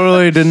 Yeah, it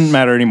totally didn't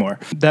matter anymore.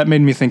 That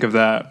made me think of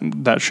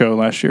that show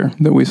last year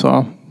that we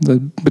saw.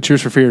 But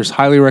Tears for Fears,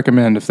 highly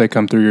recommend if they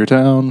come through your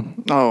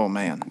town. Oh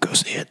man, Go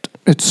see it.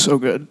 It's so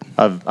good.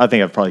 I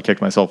think I've probably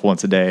kicked myself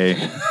once a day.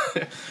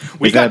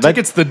 We got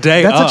tickets the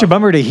day That's up. such a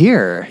bummer to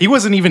hear. He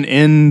wasn't even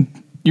in.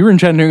 You were in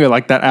Chattanooga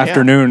like that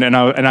afternoon, and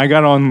I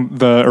got on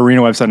the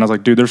arena website and I was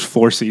like, dude, there's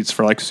floor seats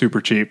for like super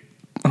cheap.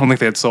 I don't think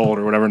they had sold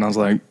or whatever, and I was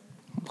like,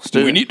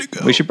 we need to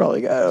go. We should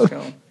probably go.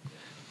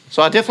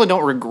 So I definitely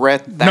don't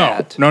regret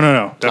that. No,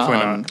 definitely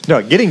not.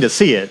 No, getting to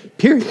see it,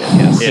 period.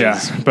 Yeah,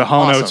 but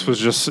Hall awesome. Notes was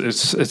just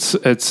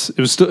it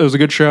was a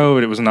good show,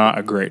 but it was not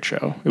a great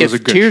show. It was a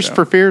If good Tears show.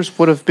 for Fears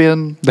would have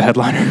been, The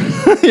headliner.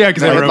 Yeah,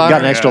 because they headliner? wrote,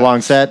 Got an extra long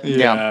set.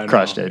 Yeah,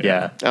 Crushed no, it.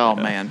 Yeah. oh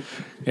man,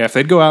 Yeah, if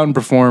they'd go out and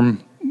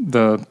perform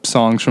the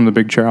songs from the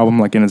Big Chair album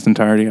like in its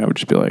entirety, I would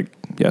just be like,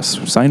 yes,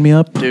 sign me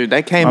up. dude,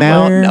 they came I'm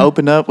out there. and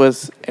opened up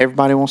with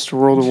 "Everybody Wants to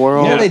Rule the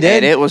World." Yeah, they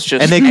did. and it was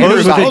just, And they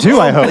closed with it too,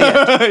 I hope.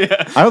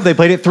 I hope they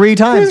played it 3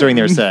 times during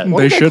their set. What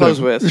They did they should close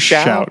have with?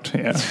 Shout?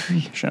 Yeah,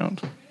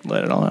 shout.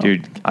 Let it all out.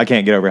 Dude, I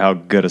can't get over how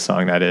good a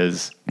song that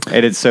is.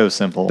 It is so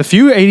simple. The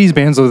few '80s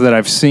bands though that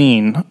I've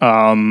seen,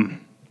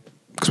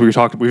 because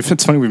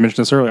it's funny we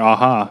mentioned this earlier.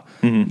 Aha,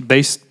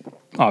 they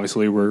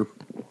obviously were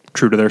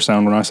true to their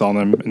sound when I saw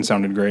them and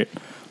sounded great.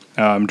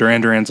 Duran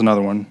Duran's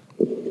another one,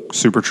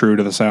 super true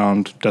to the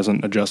sound,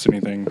 doesn't adjust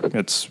anything.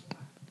 It's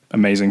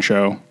amazing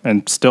show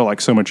and still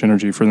like so much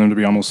energy for them to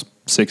be almost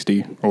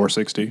 60 or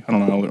 60. I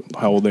don't know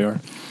how old they are.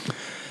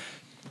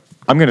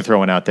 I'm going to throw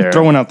one out there.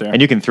 Throw one out there.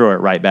 And you can throw it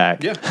right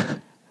back. Yeah.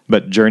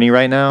 But Journey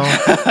right now,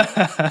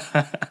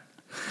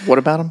 What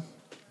about them?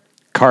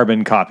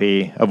 carbon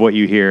copy of what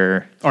you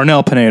hear.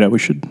 Arnel Pineda, we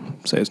should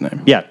say his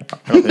name. Yeah.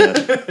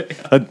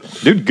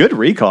 Dude, good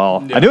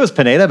recall. I knew it was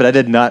Pineda, but I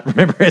did not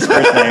remember his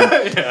first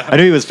name. I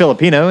knew he was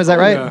Filipino. Is that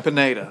right?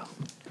 Pineda.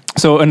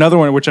 So another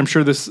one, which I'm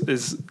sure this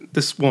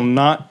will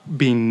not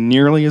be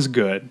nearly as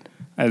good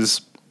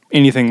as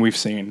anything we've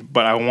seen,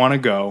 but I want to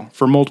go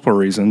for multiple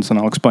reasons, and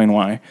I'll explain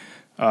why.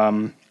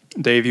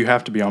 Dave, you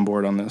have to be on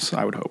board on this,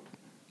 I would hope.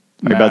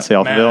 You're about to say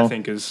Matt, Alphaville? I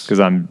think is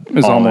I'm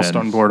all almost in.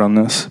 on board on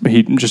this, but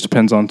he just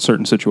depends on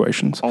certain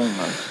situations.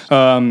 Almost.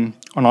 On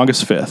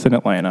August 5th in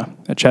Atlanta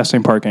at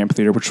Chastain Park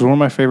Amphitheater, which is one of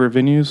my favorite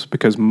venues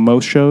because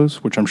most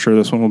shows, which I'm sure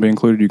this one will be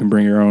included, you can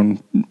bring your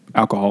own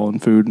alcohol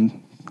and food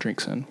and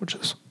drinks in, which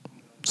is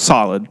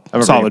solid I'm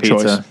gonna solid bring a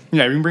choice. pizza.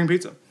 Yeah, you can bring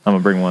pizza. I'm going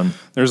to bring one.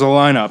 There's a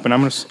lineup, and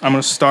I'm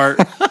gonna start.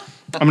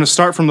 I'm gonna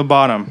start from the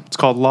bottom. It's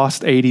called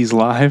Lost 80s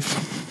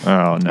Live. Oh, no.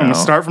 I'm gonna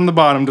start from the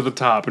bottom to the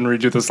top and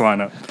read you this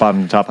lineup.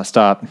 Bottom to top, I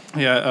stop.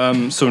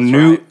 Yeah. So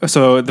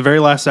the very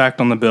last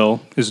act on the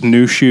bill is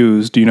New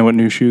Shoes. Do you know what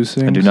New Shoes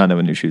sings? I do not know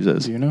what New Shoes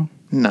is. Do you know?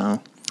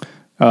 No.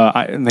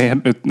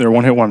 They're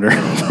one hit wonder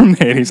from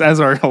the 80s,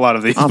 as are a lot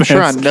of these. I'm bands.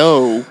 sure I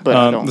know, but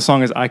I don't. The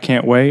song is I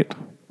Can't Wait.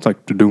 It's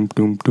like doom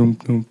doom doom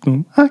doom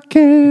doom. I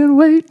can't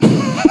wait.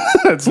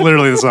 That's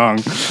literally the song.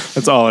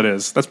 That's all it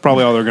is. That's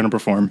probably all they're going to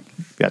perform.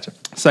 Gotcha.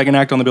 Second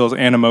act on the bill is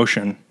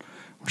Animotion,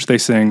 which they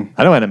sing.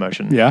 I know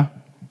Animotion. Yeah.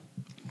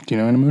 Do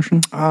you know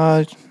Animotion?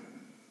 I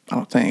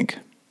don't think.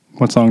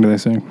 What song do they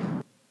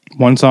sing?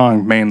 One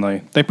song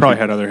mainly. They probably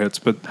had other hits,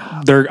 but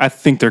I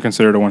think they're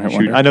considered a one hit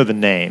wonder. I know the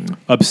name.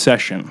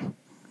 Obsession.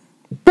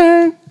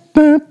 You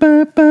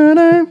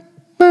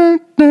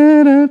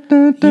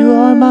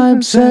are my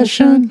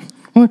obsession.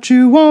 What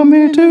you want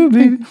me to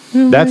be.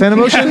 That's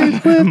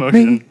Animotion?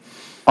 Emotion.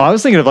 Oh, I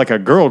was thinking of like a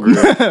girl group.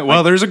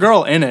 Well, there's a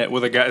girl in it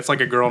with a guy. It's like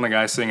a girl and a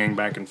guy singing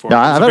back and forth. No,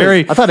 I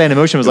thought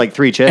Animotion was like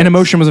 3 chicks. And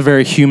Emotion was a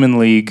very human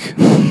league.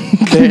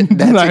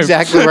 That's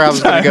exactly where I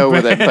was going to go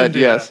with it, but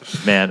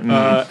yes. Man.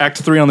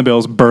 Act 3 on the bill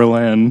is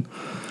Berlin.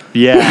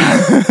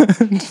 Yeah.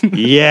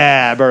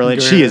 Yeah, Berlin.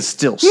 She is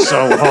still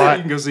so You hot.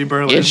 can go see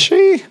Berlin. Is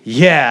she?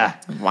 Yeah.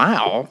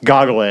 Wow.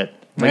 Goggle it.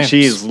 Like Man.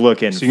 she's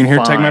looking So you can hear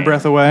 "Take My fine.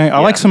 Breath Away." I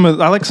like some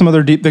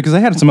other deep because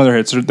they had some other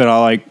hits that I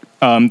like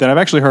that I've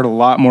actually heard a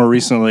lot more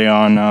recently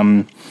on.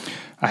 I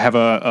have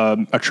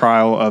a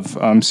trial of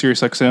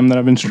SiriusXM that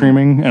I've been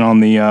streaming, and on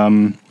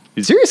the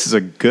Sirius is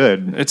a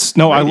good. it's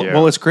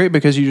great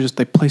because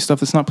they play stuff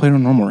that's not played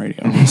on normal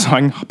radio, so I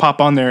can pop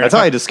on there. That's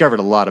how I discovered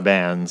a lot of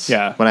bands.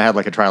 Yeah. When I had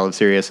like a trial of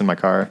Sirius in my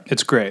car.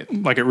 It's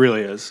great, like it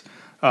really is.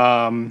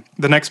 The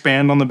next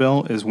band on the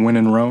bill is "When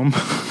in Rome."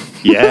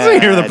 Yeah,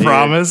 Hear the dude.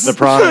 Promise. The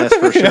Promise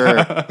for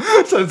sure.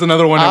 So it's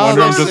another one. I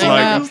wonder. I'm just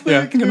like,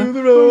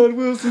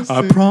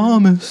 I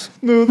promise.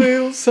 No,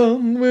 they'll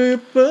sun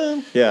with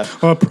them. Yeah.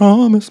 I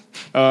promise.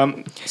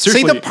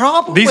 Seriously, the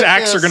problem these with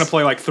acts are this- going to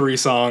play like 3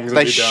 songs and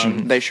They be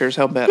done. they sure as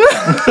hell better.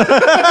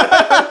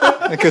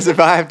 Because if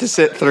I have to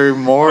sit through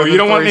more, You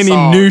don't want 3 any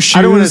songs, new shoes.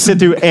 I don't want to sit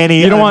through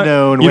any You don't want.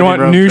 unknown You don't When in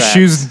want Rome new tracks.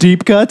 shoes,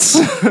 deep cuts.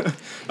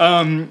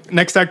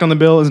 Next act on the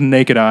bill is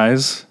Naked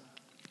Eyes.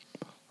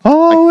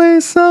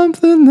 Always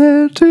something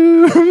there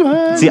to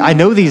remind. See, I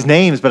know these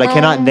names, but I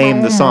cannot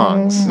name the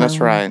songs. That's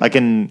right. I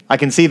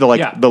can see the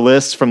Yeah. the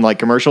list from like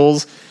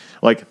commercials,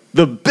 like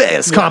the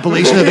best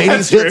compilation of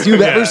 80s hits you've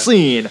ever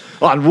seen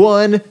on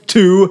 1,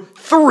 2,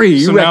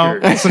 3 So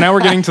records. now we're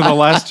getting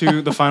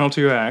to the final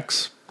 2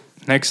 acts.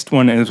 Next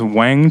one is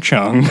Wang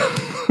Chung.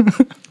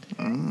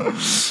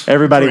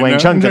 Everybody Wang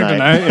Chung tonight.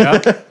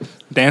 Yeah.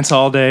 Dance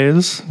All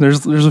Days.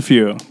 There's a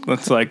few.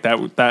 That's like that.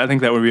 I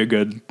think that would be a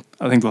good.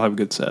 I think they'll have a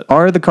good set.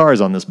 Are the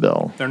Cars on this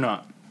bill? They're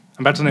not.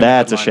 I'm about to name.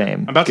 That's the a headliner. shame.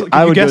 I'm about to. I can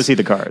you would go guess- see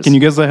the Cars. Can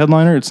you guess the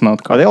headliner? It's not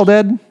the Cars. Are they all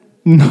dead?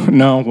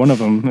 No, one of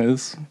them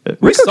is.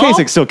 Rico saw-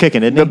 Kasich's still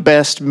kicking, isn't the he?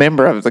 best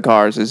member of the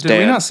Cars is Did dead.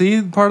 we not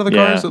see part of the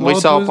Yeah. Cars? At We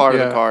saw Lollapalooza? part of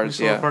the Yeah, Cars,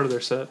 we saw yeah. part of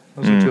their set. That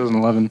was in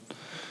 2011.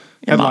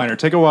 Headliner.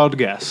 Take a wild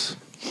guess.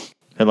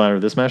 Headliner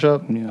of this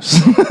mashup?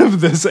 Yes.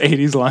 Of this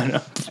 80s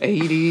lineup.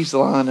 80s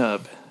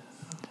lineup.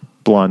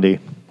 Blondie.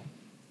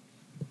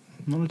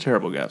 Not a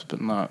terrible guess,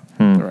 but not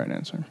the right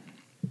answer.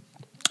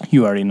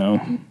 You already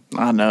know.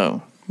 I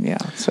know. Yeah.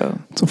 So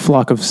It's a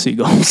flock of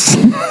seagulls.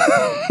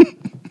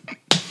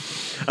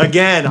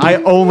 Again, I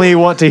only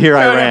want to hear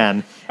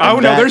Iran. Oh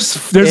And no,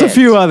 that's there's a it.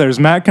 few others.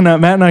 Matt and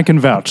I can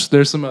vouch.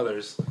 There's some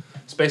others.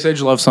 Space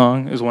Age Love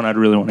Song is one I'd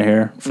really want to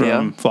hear from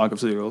Yeah. Flock of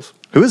Seagulls.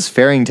 Who is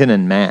Farrington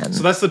and Mann?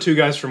 So that's the 2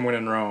 guys from When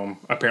in Rome.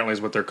 Apparently,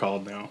 is what they're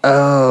called now.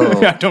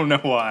 Oh. I don't know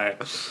why.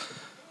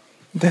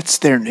 that's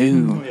their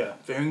new. Yeah,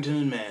 Farrington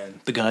and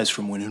Mann, the guys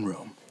from When in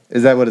Rome.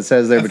 Is that what it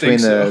says there I between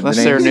think so. the That's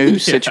names? their new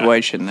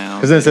situation now.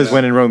 Because then it says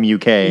When in Rome,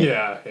 UK.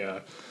 Yeah.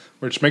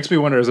 Which makes me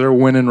wonder: is there a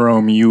When in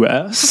Rome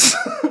U.S.?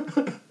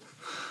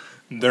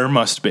 There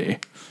must be.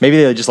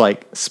 Maybe they just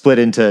like split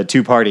into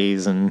 2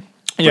 parties and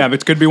Yeah,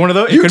 but it could be one of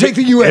those. you take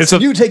the US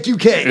and you take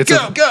UK.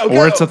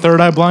 Or it's a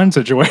Third Eye Blind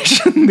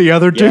situation. The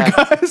other 2 Yeah.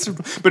 guys.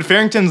 But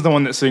Farrington's the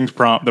one that sings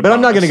prompt. But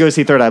I'm not going to go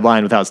see Third Eye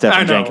Blind without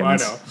Stephen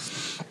Jenkins. I know.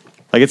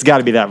 Like it's got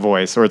to be that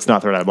voice, or it's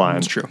not Third Eye Blind.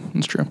 It's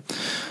true.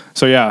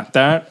 So yeah,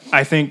 that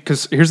I think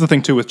because here's the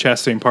thing too with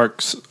Chastain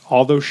Park's,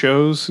 all those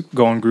shows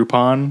go on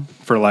Groupon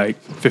for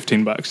like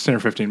 $15,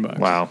 $10 or $15.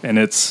 Wow. And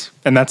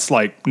that's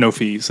like no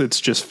fees. It's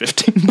just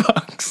 $15.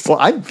 Well,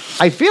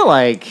 I feel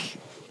like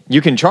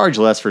you can charge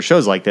less for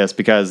shows like this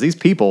because these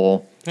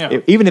people, Yeah.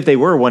 even if they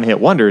were one-hit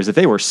wonders, if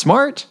they were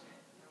smart,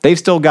 they've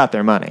still got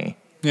their money.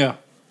 Yeah.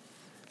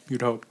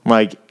 You'd hope.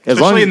 Like as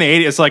long Especially as in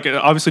the 80s, it's like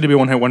obviously to be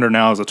one hit wonder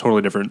now is a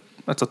totally different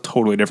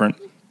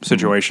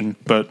situation.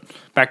 But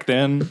back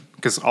then,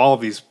 because all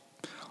of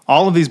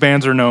these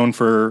bands are known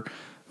for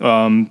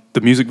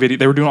the music video.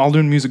 They were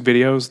doing music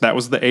videos. That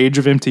was the age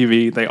of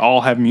MTV. They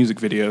all have music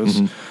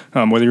videos.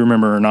 Whether you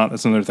remember or not,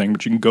 that's another thing.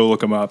 But you can go look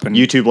them up. And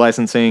YouTube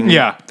licensing,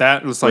 yeah,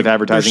 that was like With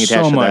advertising there's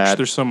attached so to much. that.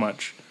 There's so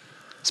much.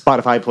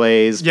 Spotify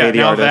plays, Yeah, pay the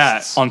now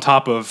artists. that on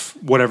top of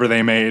whatever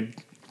they made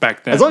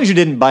back then. As long as you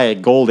didn't buy a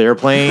gold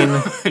airplane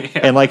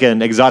and like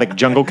an exotic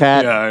jungle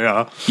cat,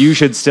 yeah. you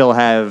should still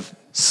have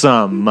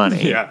some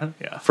money Yeah.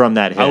 from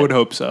that hit. I would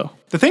hope so.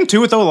 The thing too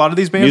with though, a lot of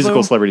these bands Musical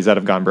though, celebrities that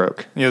have gone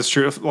broke. yeah, it's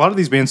true. A lot of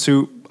these bands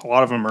too, a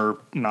lot of them are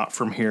not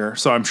from here.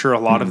 So I'm sure a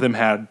lot of them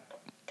had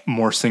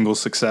more single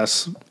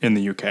success in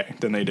the UK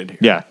than they did here.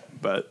 Yeah.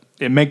 But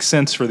it makes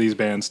sense for these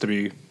bands to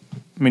be.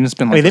 I mean, it's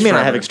been like I mean, they this may not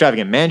have forever.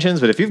 extravagant mansions,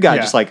 but if you've got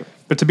Yeah. just like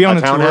But to be on a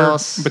tour,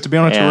 townhouse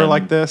and-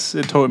 like this,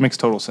 it makes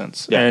total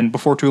sense. Yeah. And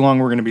before too long,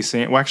 we're going to be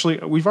seeing. Well, actually,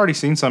 we've already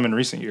seen some in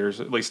recent years.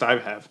 At least I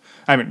have.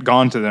 I haven't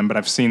gone to them, but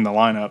I've seen the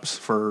lineups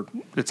for.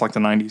 It's like the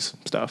 '90s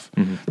stuff.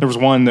 Mm-hmm. There was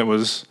one that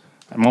was.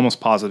 I'm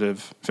almost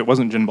positive if it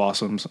wasn't Gin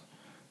Blossoms, it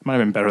might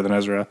have been Better Than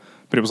Ezra.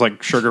 But it was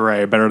like Sugar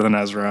Ray, Better Than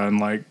Ezra,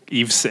 and like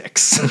Eve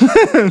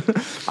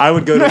 6. I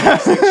would go to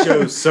 6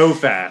 shows so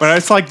fast. But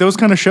it's like those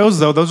kind of shows,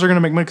 though. Those are going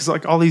to make money because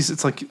like all these,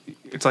 it's like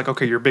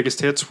okay, your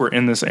biggest hits were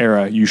in this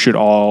era. You should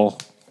all,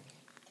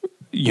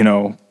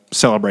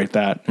 celebrate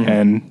that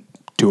and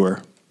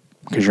tour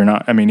because you're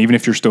not. I mean, even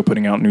if you're still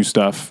putting out new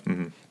stuff,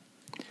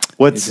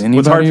 What's Is hard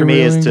anybody for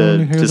me really is going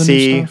to hear to the new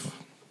see stuff?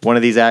 one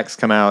of these acts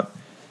come out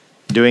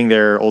doing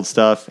their old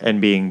stuff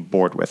and being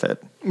bored with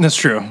it. that's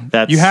true.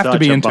 That's you have to such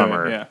be a into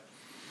bummer. it. Yeah.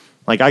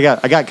 Like I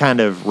got kind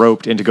of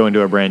roped into going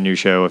to a brand new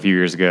show a few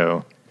years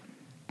ago.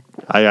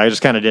 I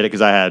just kind of did it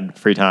because I had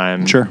free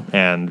time. Sure.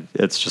 And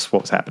it's just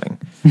what was happening.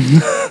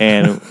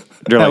 And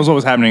That was what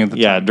was happening at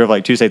the time. drove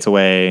like 2 states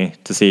away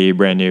to see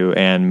brand new,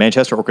 and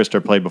Manchester Orchestra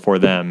played before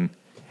them,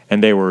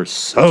 and they were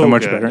so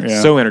much good, better,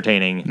 yeah. so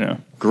entertaining, Yeah.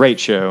 great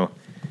show.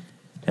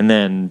 And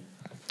then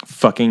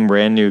fucking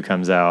brand new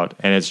comes out,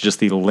 and it's just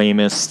the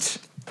lamest,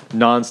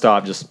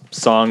 nonstop, just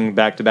song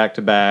back to back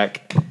to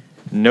back,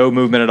 No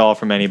movement at all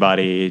from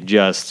anybody.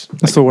 Just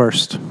That's the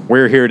worst.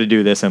 we're here to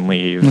do this and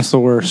leave. That's the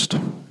worst.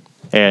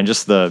 And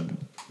just the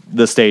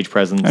stage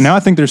presence. And now I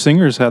think their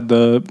singers had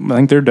I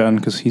think they're done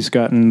because he's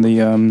gotten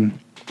the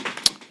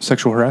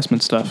sexual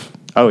harassment stuff.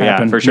 Oh, yeah,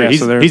 happen. for sure.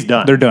 He's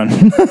done. They're done.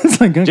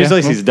 It's like, okay, Just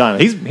like well, he's done.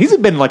 He's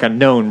been like a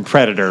known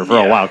predator for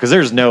a while because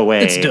there's no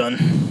way it's done.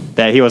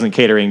 that he wasn't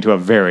catering to a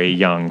very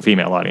young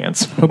female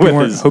audience Hope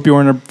you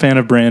weren't a fan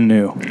of Brand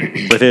New.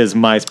 with his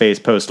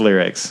MySpace post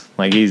lyrics.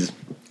 Like he's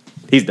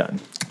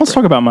done. Let's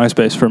talk about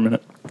MySpace for a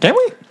minute. Can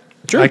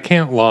we? I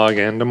can't log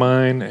into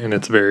mine, and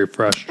it's very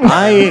frustrating.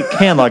 I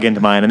can log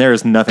into mine, and there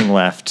is nothing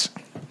left.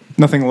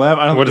 Nothing left.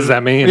 I don't What does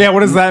that mean? Yeah,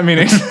 what does that mean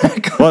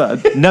exactly?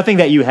 Well, nothing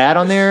that you had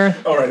on there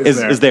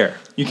is there.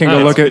 You can't go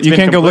Oh, look at. it's You been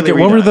can't go look at.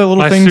 completely What were the redone. little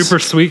My things? super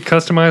sweet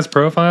customized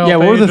profile. Yeah,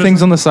 what were the page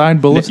things on the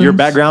side bulletins? Your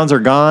backgrounds are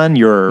gone.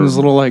 Your Those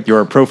little, like,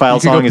 your profile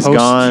you could go song is post-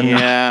 gone.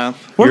 Yeah.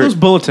 What are your- those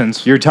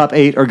bulletins? Your top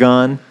 8 are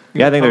gone.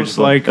 Yeah, I think they're just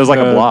like it was like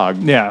a blog.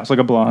 Yeah, it's like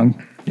a blog.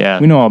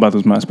 Yeah, We know all about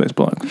those MySpace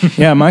blogs.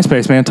 Yeah,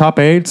 MySpace, man. Top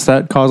 8s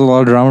that caused a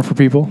lot of drama for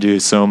people. do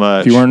so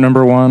much. If you weren't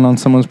number 1 on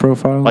someone's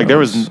profile, Like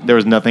that there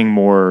was nothing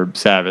more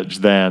savage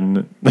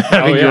than Oh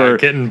having yeah,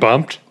 getting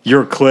bumped.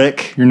 your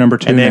click, You're number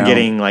 2 and then now.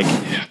 getting like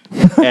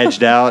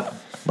edged out,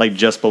 like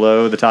just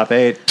below the top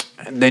 8.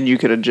 And then you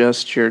could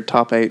adjust your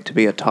top 8 to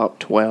be a top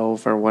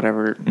 12 or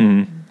whatever.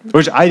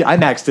 Which I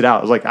maxed it out.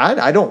 I was like,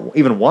 I don't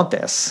even want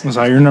this. Was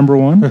I your number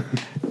 1?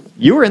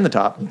 You were in the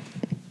top.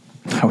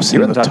 I was You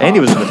were in the top. Andy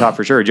was in the top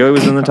for sure. Joey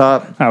was in the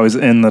top. I was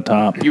in the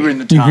top. You were in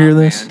the You top. hear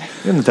this? man.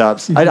 In the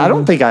tops. I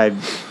don't think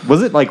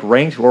was it like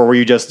ranked, or were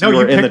you just you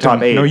were in the picked top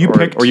them. 8? No, you or,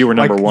 picked. or you were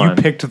number like, 1. You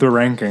picked the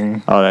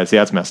ranking. Oh,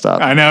 that's messed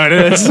up. I know it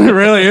is. It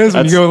really is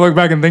when you go look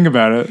back and think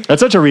about it.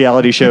 That's such a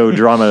reality show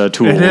drama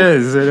tool. It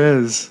is. It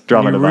is.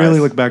 Drama When you device. really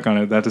look back on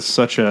it, that is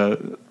such a.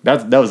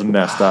 That was a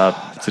messed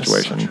up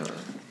situation.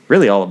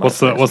 Really, all of What's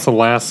the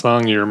last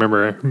song you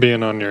remember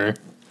being on your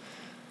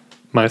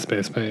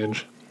MySpace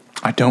page?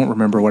 I don't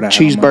remember what I had on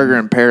Cheeseburger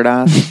in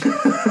Paradise.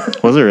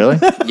 Was it really?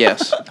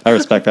 Yes. I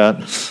respect that.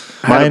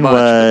 had a Mine bunch, but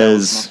that was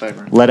was my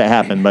favorite. "Let It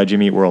Happen" by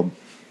Jimmy Eat World.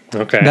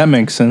 Okay. mine. That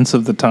makes sense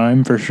of the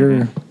time for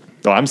sure.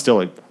 Oh,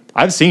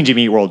 I've seen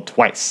Jimmy Eat World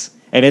twice,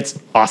 and it's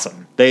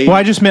awesome. Well,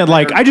 I just meant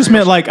like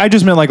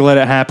Let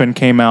It Happen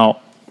came out.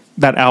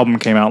 That album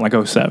came out in like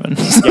 07.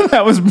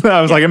 I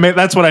was like,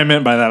 that's what I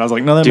meant by that. I was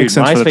like, no, that Dude, makes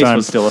sense for the MySpace time.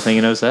 was still a thing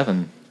in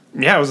 07.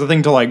 Yeah, it was a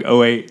thing till like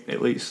 08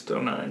 at least,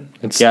 09.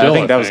 It's Yeah, I still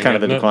think a that was thing, kind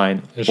of the isn't it?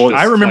 decline. It's Well, just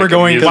I remember like a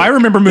going. music- I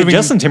remember Did moving.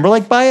 Justin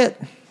Timberlake buy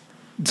it?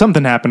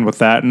 Something happened with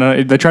that,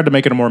 and they tried to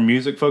make it a more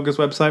music focused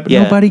website, but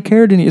Yeah. nobody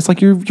cared. And it's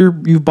like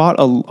you've bought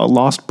a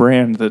lost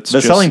brand. That's The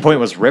just, selling point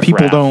was riff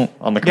people raff don't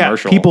on the yeah,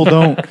 commercial. people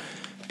don't.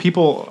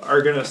 People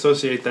are going to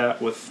associate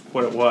that with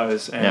what it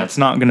was, and Yeah. it's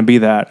not going to be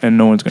that, and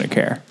no one's going to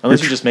care.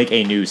 Unless you just make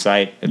a new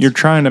site. It's- You're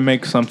trying to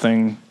make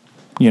something,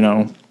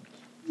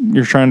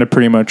 you're trying to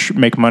pretty much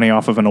make money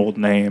off of an old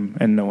name,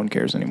 and no one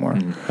cares anymore.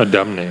 A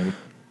dumb name.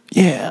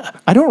 Yeah,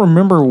 I don't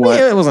remember what.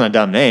 Yeah, it wasn't a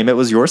dumb name. It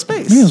was your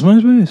space. Yeah, it's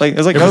MySpace. Like it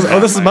was like, oh,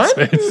 this is mine.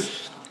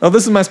 Oh,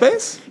 this is my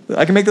space.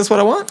 I can make this what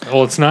I want.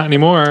 Well, it's not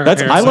anymore.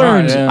 That's Here, I it's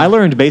learned. not, yeah. I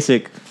learned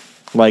basic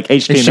like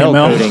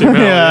HTML coding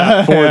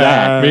yeah, for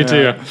that. Me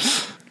too.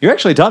 You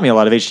actually taught me a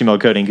lot of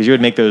HTML coding because you would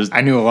make those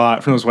I knew a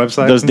lot from those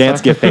websites. those and dance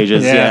stuff. GIF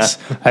pages. Yes.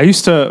 Yeah. I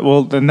used to,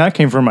 and that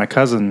came from my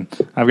cousin.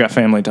 I've got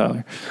family,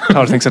 Tyler.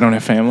 Tyler thinks I don't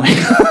have family.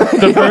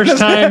 The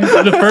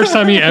first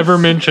time he ever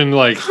mentioned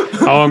like,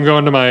 oh, I'm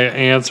going to my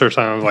aunt's or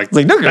something, I was like,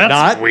 Like, no, you're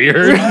that's not.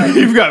 weird.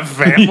 You've got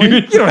family?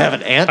 You don't have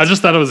an aunt. I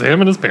just thought it was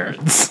him and his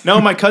parents. No,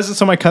 my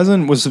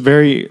cousin was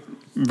very,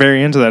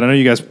 very into that. I know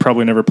you guys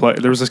probably never played.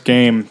 There was this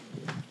game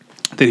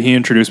that he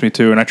introduced me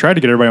to, and I tried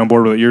to get everybody on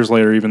board with it years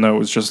later, even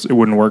though it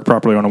wouldn't work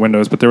properly on a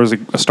Windows. But there was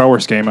a Star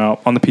Wars game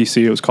out on the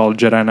PC. It was called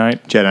Jedi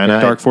Knight.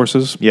 Dark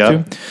Forces.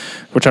 Yeah. 2,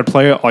 which I'd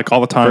play like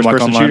all the time, like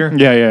First-person online. shooter?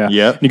 Yeah.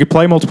 Yep. You could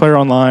play multiplayer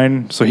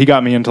online, so he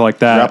got me into like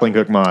that. Grappling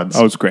hook mods.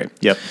 Oh, it was great.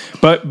 Yep.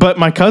 But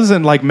my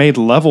cousin like made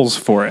levels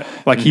for it.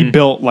 Like he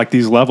built like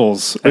these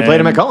levels. We played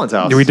them at Colin's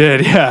house. We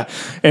did, yeah.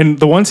 And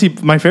the ones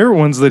my favorite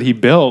ones that he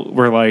built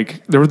were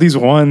like, there were these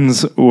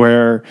ones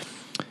where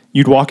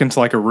you'd walk into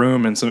like a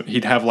room and so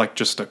he'd have like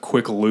just a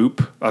quick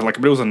loop, but it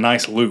was a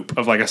nice loop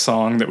of like a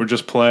song that would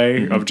just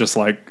play of just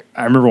like,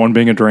 I remember one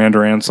being a Duran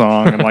Duran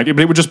song and like, it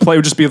would just play, it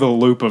would just be the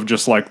loop of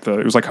just like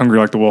it was like Hungry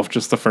Like the Wolf,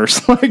 just the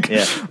first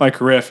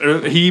like riff.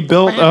 He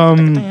built, he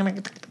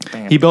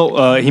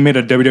made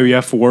a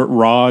WWF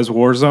Raw's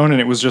Warzone,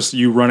 and it was just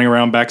you running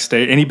around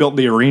backstage, and he built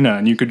the arena,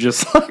 and you could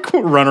just like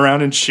run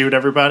around and shoot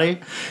everybody,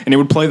 and it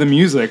would play the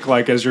music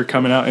like as you're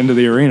coming out into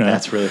the arena.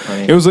 That's really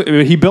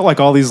funny. He built like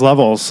all these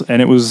levels,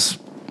 and it was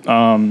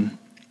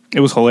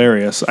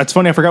hilarious. It's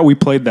funny, I forgot we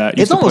played that.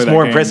 It's almost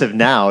more impressive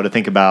now to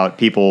think about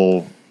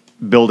people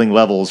building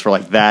levels for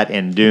like that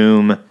and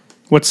Doom.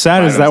 What's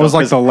sad is that was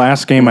like the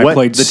last game I What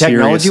played. the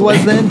technology seriously.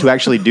 was then to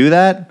actually do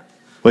that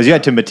was you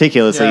had to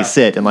meticulously Yeah.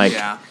 sit and like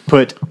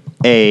put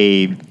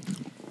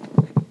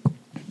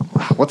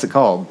what's it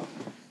called?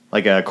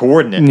 Like a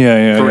coordinate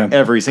Yeah, for yeah.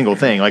 every single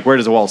thing. Like where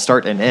does the wall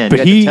start and end?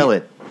 But you had to tell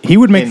it. he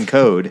would make in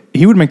code.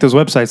 He would make those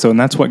websites though, and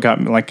that's what got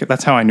me. Like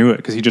that's how I knew it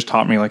because he just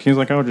taught me. Like he was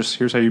like, oh, just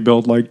here's how you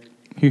build like.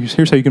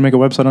 Here's how you can make a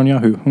website on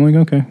Yahoo. I'm like,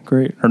 okay,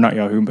 great. Or not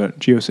Yahoo, but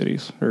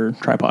GeoCities or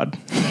Tripod.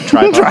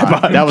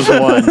 Tripod. That was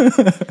the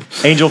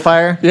one. Angel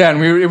Fire. Yeah, and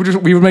we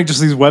would make just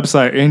these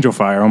website Angel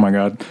Fire. Oh my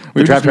god.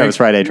 The Trap Travis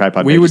Friday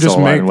tripod. We would just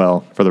make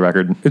well for the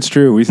record. It's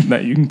true. You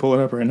can pull it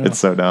up right now. It's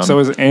so dumb. So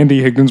is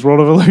Andy Higdon's World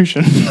of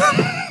Illusion.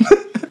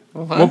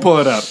 We'll pull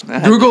it up.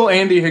 Google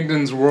Andy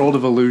Higdon's World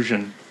of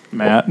Illusion.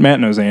 Matt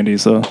knows Andy,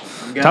 so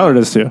Tyler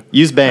does too.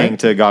 Use Bang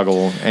to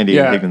goggle Andy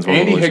Higdon's World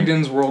Andy of Illusion.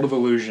 Higdon's World of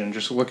Illusion.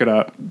 Just look it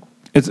up.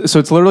 It's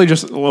literally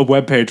just a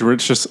web page where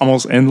it's just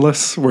almost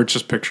endless, where it's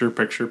just picture.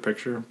 Description of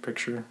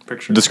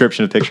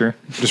picture.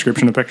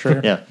 Description of picture.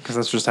 Yeah. Because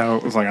that's just how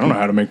it was like, I don't know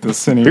how to make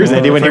this any Here's more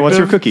Andy when he wants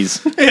your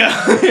effective. cookies.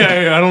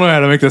 Yeah, I don't know how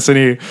to make this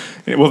any.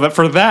 Well,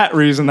 for that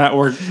reason, that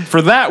worked.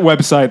 For that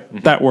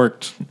website, that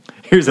worked.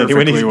 Here's Andy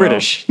when he's perfectly well.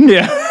 British.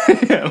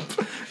 Yeah.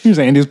 Here's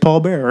Andy's Paul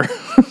Bearer.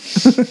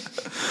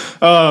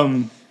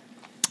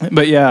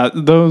 But yeah,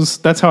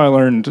 that's how I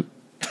learned.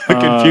 The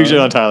confusion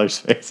on Tyler's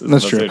face.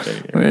 That's true.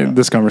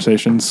 This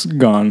conversation's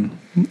gone.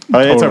 Oh,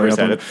 it's totally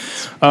overstated.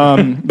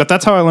 But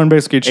that's how I learned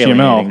basic HTML,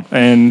 Alienating.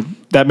 and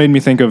that made me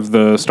think of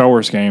the Star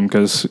Wars game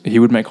because he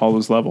would make all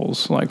those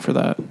levels like for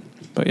that.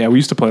 But yeah, we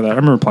used to play that. I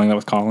remember playing that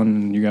with Colin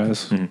and you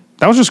guys. Mm-hmm.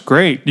 That was just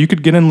great. You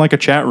could get in like a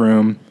chat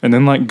room and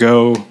then like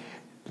go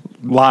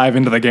live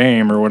into the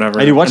game or whatever.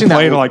 And you're watching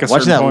play that, to, like, a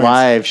watching certain that points.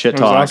 live shit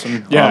It was talk.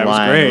 awesome. Yeah, online it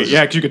was great. was-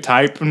 Yeah, because you could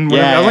type and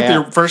whatever. Yeah, That was like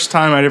yeah. the first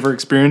time I'd ever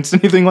experienced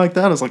anything like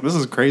that. I was like, this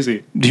is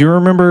crazy. Do you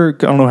remember?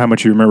 I don't know how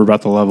much you remember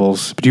about the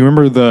levels, but do you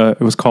remember it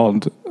was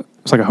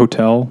like a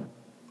hotel,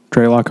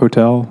 Trailock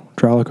Hotel.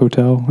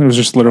 It was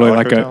just literally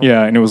Trailock like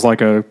Hotel? and it was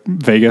like a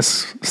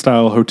Vegas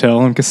style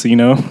hotel and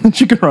casino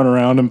that you could run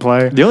around and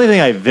play. The only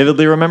thing I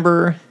vividly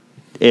remember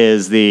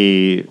is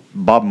the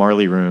Bob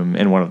Marley room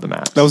in one of the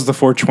maps. That was the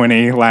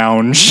 420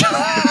 lounge.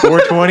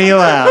 420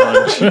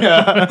 Lounge.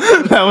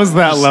 That was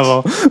that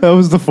level. That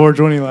was the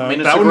 420 lounge. I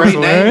mean, it's That a one great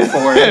was name hilarious.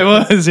 for it. It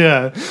was,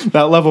 yeah.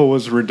 That level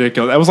was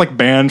ridiculous. That was like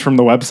banned from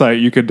the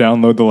website you could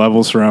download the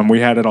levels from.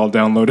 We had it all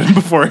downloaded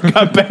before it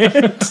got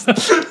banned.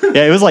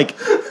 Yeah, it was like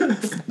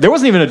there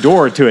wasn't even a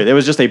door to it. It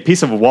was just a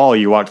piece of wall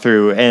you walked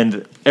through,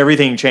 and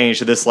everything changed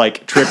to this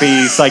like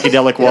trippy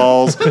psychedelic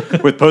walls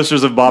with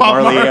posters of Bob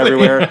Marley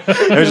everywhere. It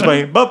was just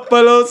playing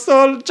Buffalo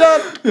Soldier.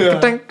 You're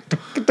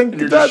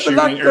just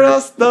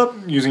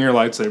using your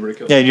lightsaber to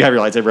kill. Yeah, and you have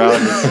your lightsaber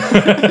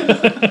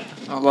out.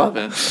 I love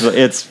it.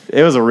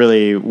 It was a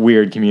really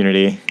weird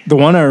community. The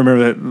one I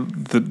remember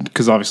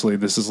because obviously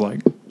this is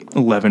like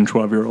 11,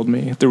 12-year-old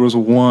me. There was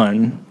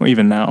one, well,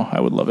 even now I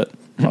would love it,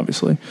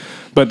 obviously.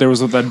 But there was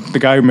the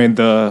guy who made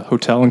the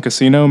hotel and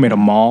casino made a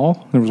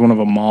mall. There was one of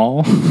a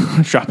mall,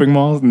 shopping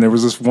mall, and there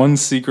was this one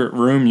secret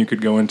room you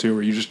could go into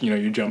where you just,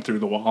 you jump through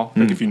the wall,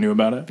 like if you knew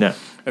about it. Yeah.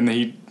 And then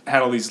he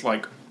had all these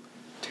like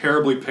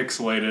terribly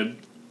pixelated,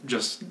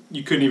 just,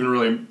 you couldn't even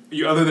really,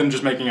 other than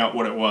just making out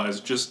what it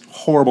was, just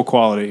horrible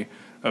quality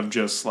of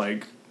just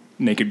like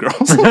naked girls.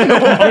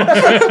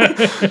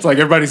 It's like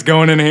everybody's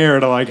going in here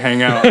to like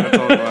hang out. That's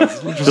all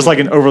it was. Just like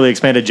an overly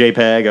expanded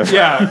JPEG of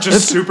Yeah,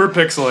 just super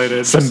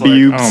pixelated. Some just like,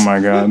 boobs. oh my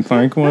god!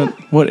 Like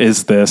what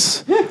is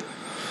this?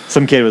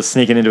 some kid was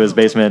sneaking into his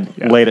basement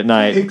late at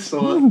night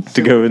Excellent.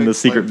 to go in the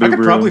secret I boob could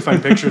room. probably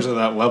find pictures of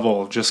that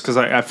level just because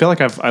I feel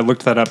like I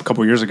looked that up a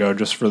couple years ago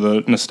just for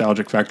the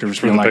nostalgic factor of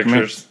just being the like,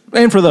 man. pictures.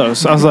 And for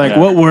those, I was like, Yeah.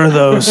 what were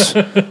those?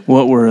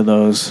 What were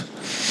those?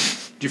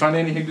 Did you find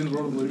Andy Higdon's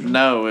World of Illusion?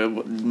 No,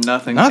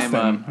 nothing came up.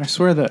 Nothing. I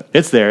swear that.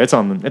 It's there. It's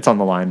on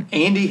the line.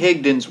 Andy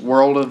Higdon's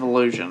World of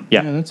Illusion.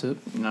 Yeah. that's it.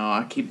 No,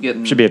 I keep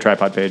getting Should be a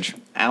tripod page.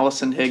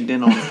 Allison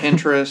Higdon on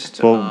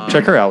Pinterest. Well,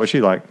 check her out. What's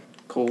she like?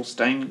 Cool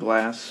stained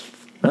glass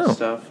Oh.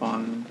 stuff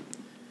on.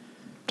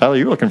 Tyler,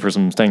 you were looking for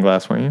some stained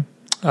glass, weren't you?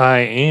 I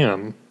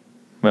am.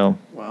 Well,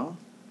 Well,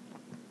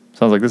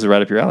 sounds like this is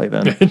right up your alley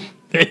then.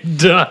 It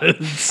does.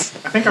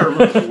 I think I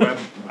remember the web.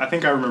 I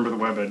think I remember the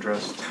web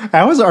address.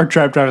 How is our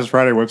Trap Travis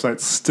Friday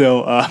website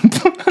still up?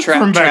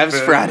 Trap Travis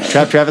then. Friday.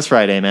 Trap Travis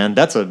Friday, man.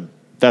 That's a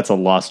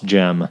lost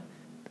gem.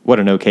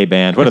 What an okay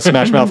band. What a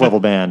Smash Mouth level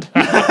band.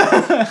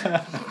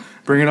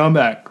 Bring it on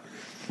back.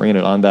 Bringing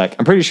it on back.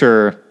 I'm pretty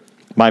sure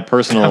my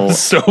personal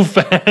So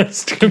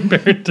fast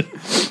compared to.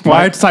 Well,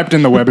 I typed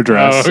in the web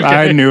address. Oh, okay.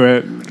 I knew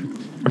it.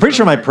 I'm pretty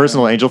sure my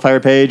personal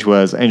Angelfire page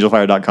was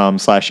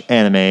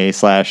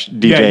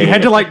angelfire.com/anime/DJ. Yeah, you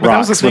had to like. But that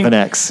was the rocks thing. with an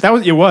X. That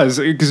was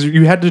because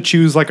you had to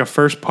choose like a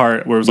first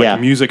part where it was like Yeah.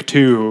 music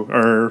 2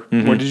 or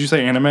what did you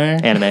say? Anime.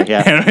 Anime,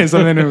 yeah. Anime.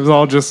 So then it was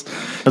all just.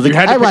 was like, you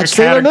had to I pick a watched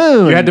Sailor cate-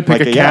 Moon. You had to pick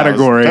Like, a yeah, it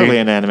was category totally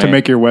an anime. to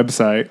make your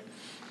website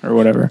or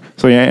whatever.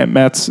 So yeah,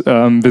 Matt's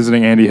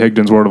visiting Andy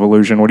Higdon's World of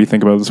Illusion. What do you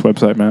think about this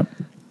website, Matt?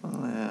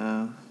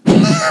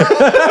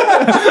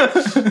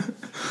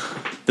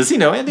 Does he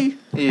know Andy?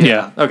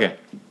 Yeah. Okay.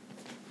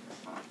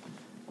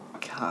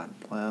 God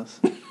bless.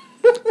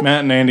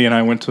 Matt and Andy and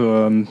I went to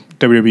a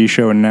WWE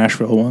show in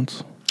Nashville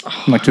once,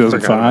 in like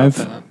 2005.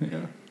 Forgot about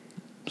It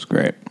was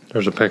great.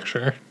 There's a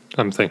picture.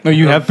 I'm thinking. No,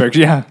 you have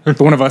pictures. Yeah,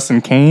 the one of us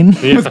and Kane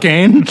with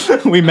Kane.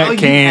 We met Oh, you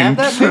Kane. have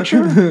that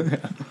picture?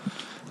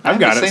 I've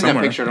got it seen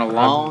somewhere. that picture in a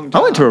long I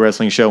time. went to a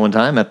wrestling show one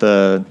time at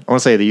the I want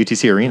to say the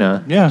UTC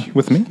Arena. Yeah,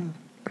 with me.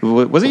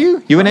 Was it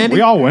you? You and Andy?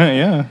 We all went.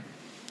 Yeah.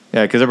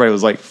 Yeah, because everybody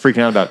was like freaking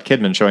out about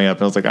Kidman showing up,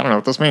 and I was like, I don't know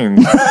what this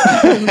means.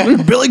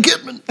 Billy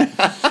Kidman.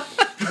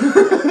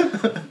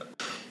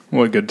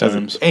 What good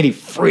times. Andy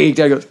freaked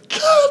out. He goes,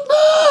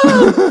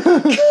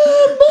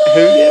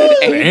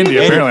 Andy,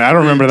 apparently, I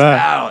don't remember that.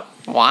 out.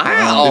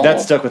 Wow. Dude, that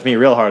stuck with me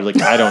real hard.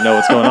 Like, I don't know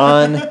what's going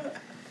on,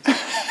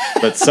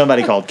 but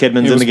somebody called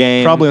Kidman's It in was the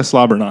game. probably a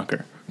slobber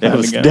knocker. It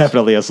was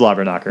definitely a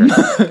slobber knocker.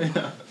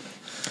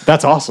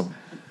 That's awesome.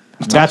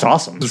 That's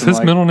awesome. Is his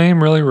middle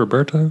name really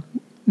Roberto?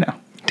 No.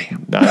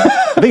 No,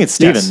 I think it's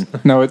Steven.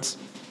 Yes. No, it's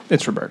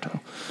Roberto.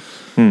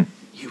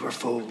 You were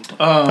fooled.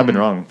 I've been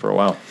wrong for a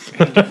while.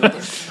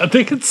 I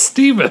think it's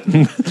Steven.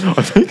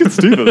 I think it's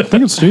Steven. I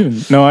think it's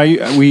Steven. No,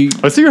 we.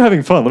 I see you're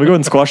having fun. Let me go ahead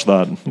and squash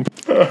that.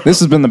 This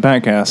has been the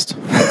Patcast.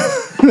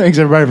 Thanks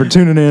everybody for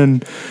tuning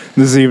in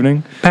this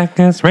evening.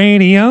 Podcast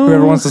Radio.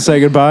 Whoever wants to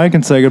say goodbye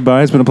can say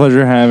goodbye. It's been a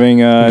pleasure having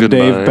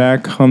Dave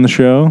back on the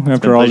show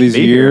after all pleasure these to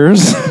be here.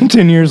 years.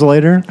 10 years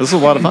later. This is a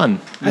lot of fun.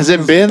 Has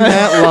it been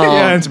that long?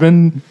 Yeah, it's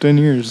been 10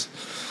 years.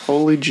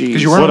 Holy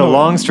jeez. What a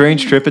long,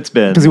 strange trip it's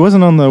been. Because he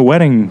wasn't on the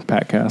wedding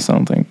Patcast, I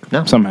don't think.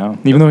 No. Somehow.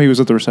 Even though he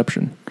was at the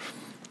reception.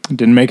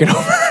 Didn't make it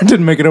over.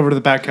 Didn't make it over to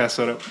the Patcast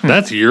setup.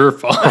 That's your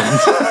fault.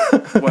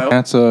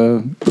 That's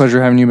a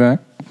pleasure having you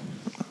back.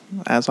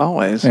 As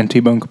always, And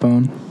T-Bone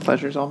Capone.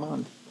 pleasure's all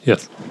mine.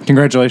 Yes.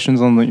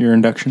 Congratulations on your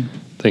induction.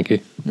 Thank you.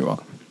 You're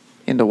welcome.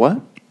 Into what?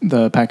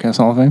 The Patcast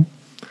Hall of Fame.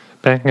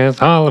 Podcast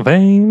Hall of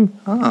Fame.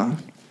 Oh.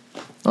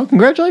 Oh,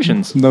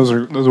 congratulations. Those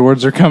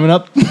words are coming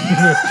up. Be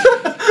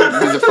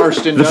the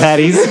first The induction.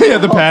 patties. Yeah,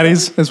 the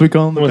patties, as we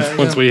call them.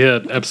 Once we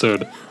hit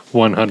episode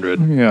 100,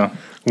 Yeah.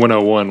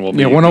 101 will be.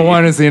 Yeah,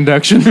 101 is the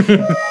induction.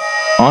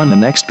 On the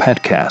next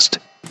podcast.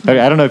 Okay,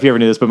 I don't know if you ever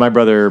knew this, but my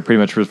brother pretty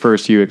much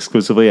refers to you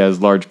exclusively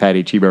as Large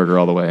Patty Cheeseburger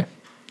all the way.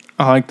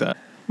 I like that.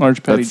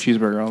 Large patty That's-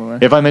 cheeseburger all the way.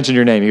 If I mention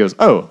your name, he goes,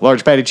 "Oh,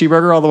 Large Patty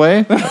Cheeseburger all the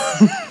way."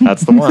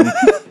 That's the one.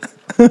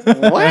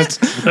 What?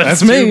 That's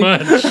Too me.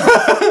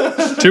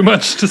 much. Too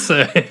much to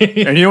say.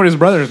 And you know what his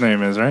brother's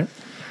name is, right?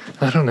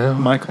 I don't know.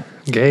 Michael.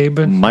 Gabe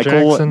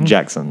Michael Jackson.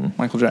 Jackson.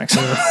 Michael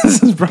Jackson.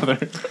 That's his brother.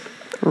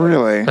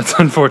 Really? That's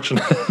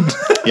unfortunate.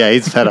 Yeah,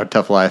 he's had a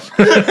tough life.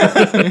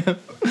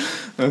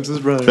 That's his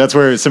brother. That's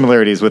where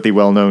similarities with the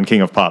well-known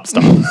King of Pop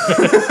stop.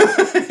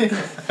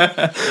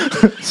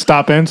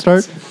 Stop and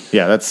start.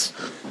 Yeah, that's.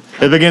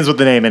 It begins with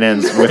the name and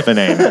ends with the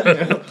name.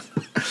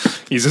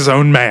 He's his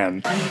own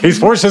man. He's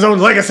forged his own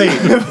legacy.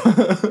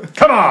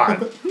 Come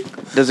on,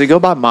 Does he go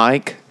by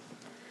Mike?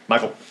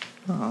 Michael.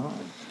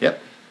 Yep.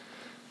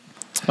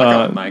 I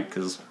call him Mike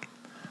because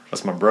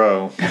that's my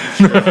bro.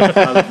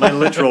 my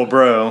literal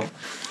bro.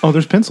 Oh,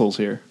 there's pencils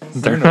here.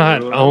 They're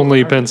not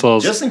only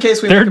pencils. Just in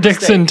case we They're make a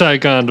Dixon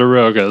mistake.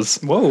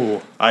 Ticonderogas.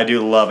 Whoa. I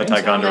do love a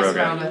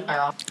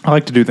Ticonderoga. I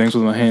like to do things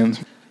with my hands.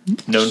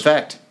 Known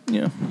fact.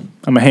 Yeah.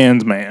 I'm a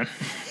hands man.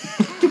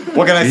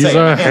 What can I He's say?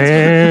 a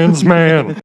hands man.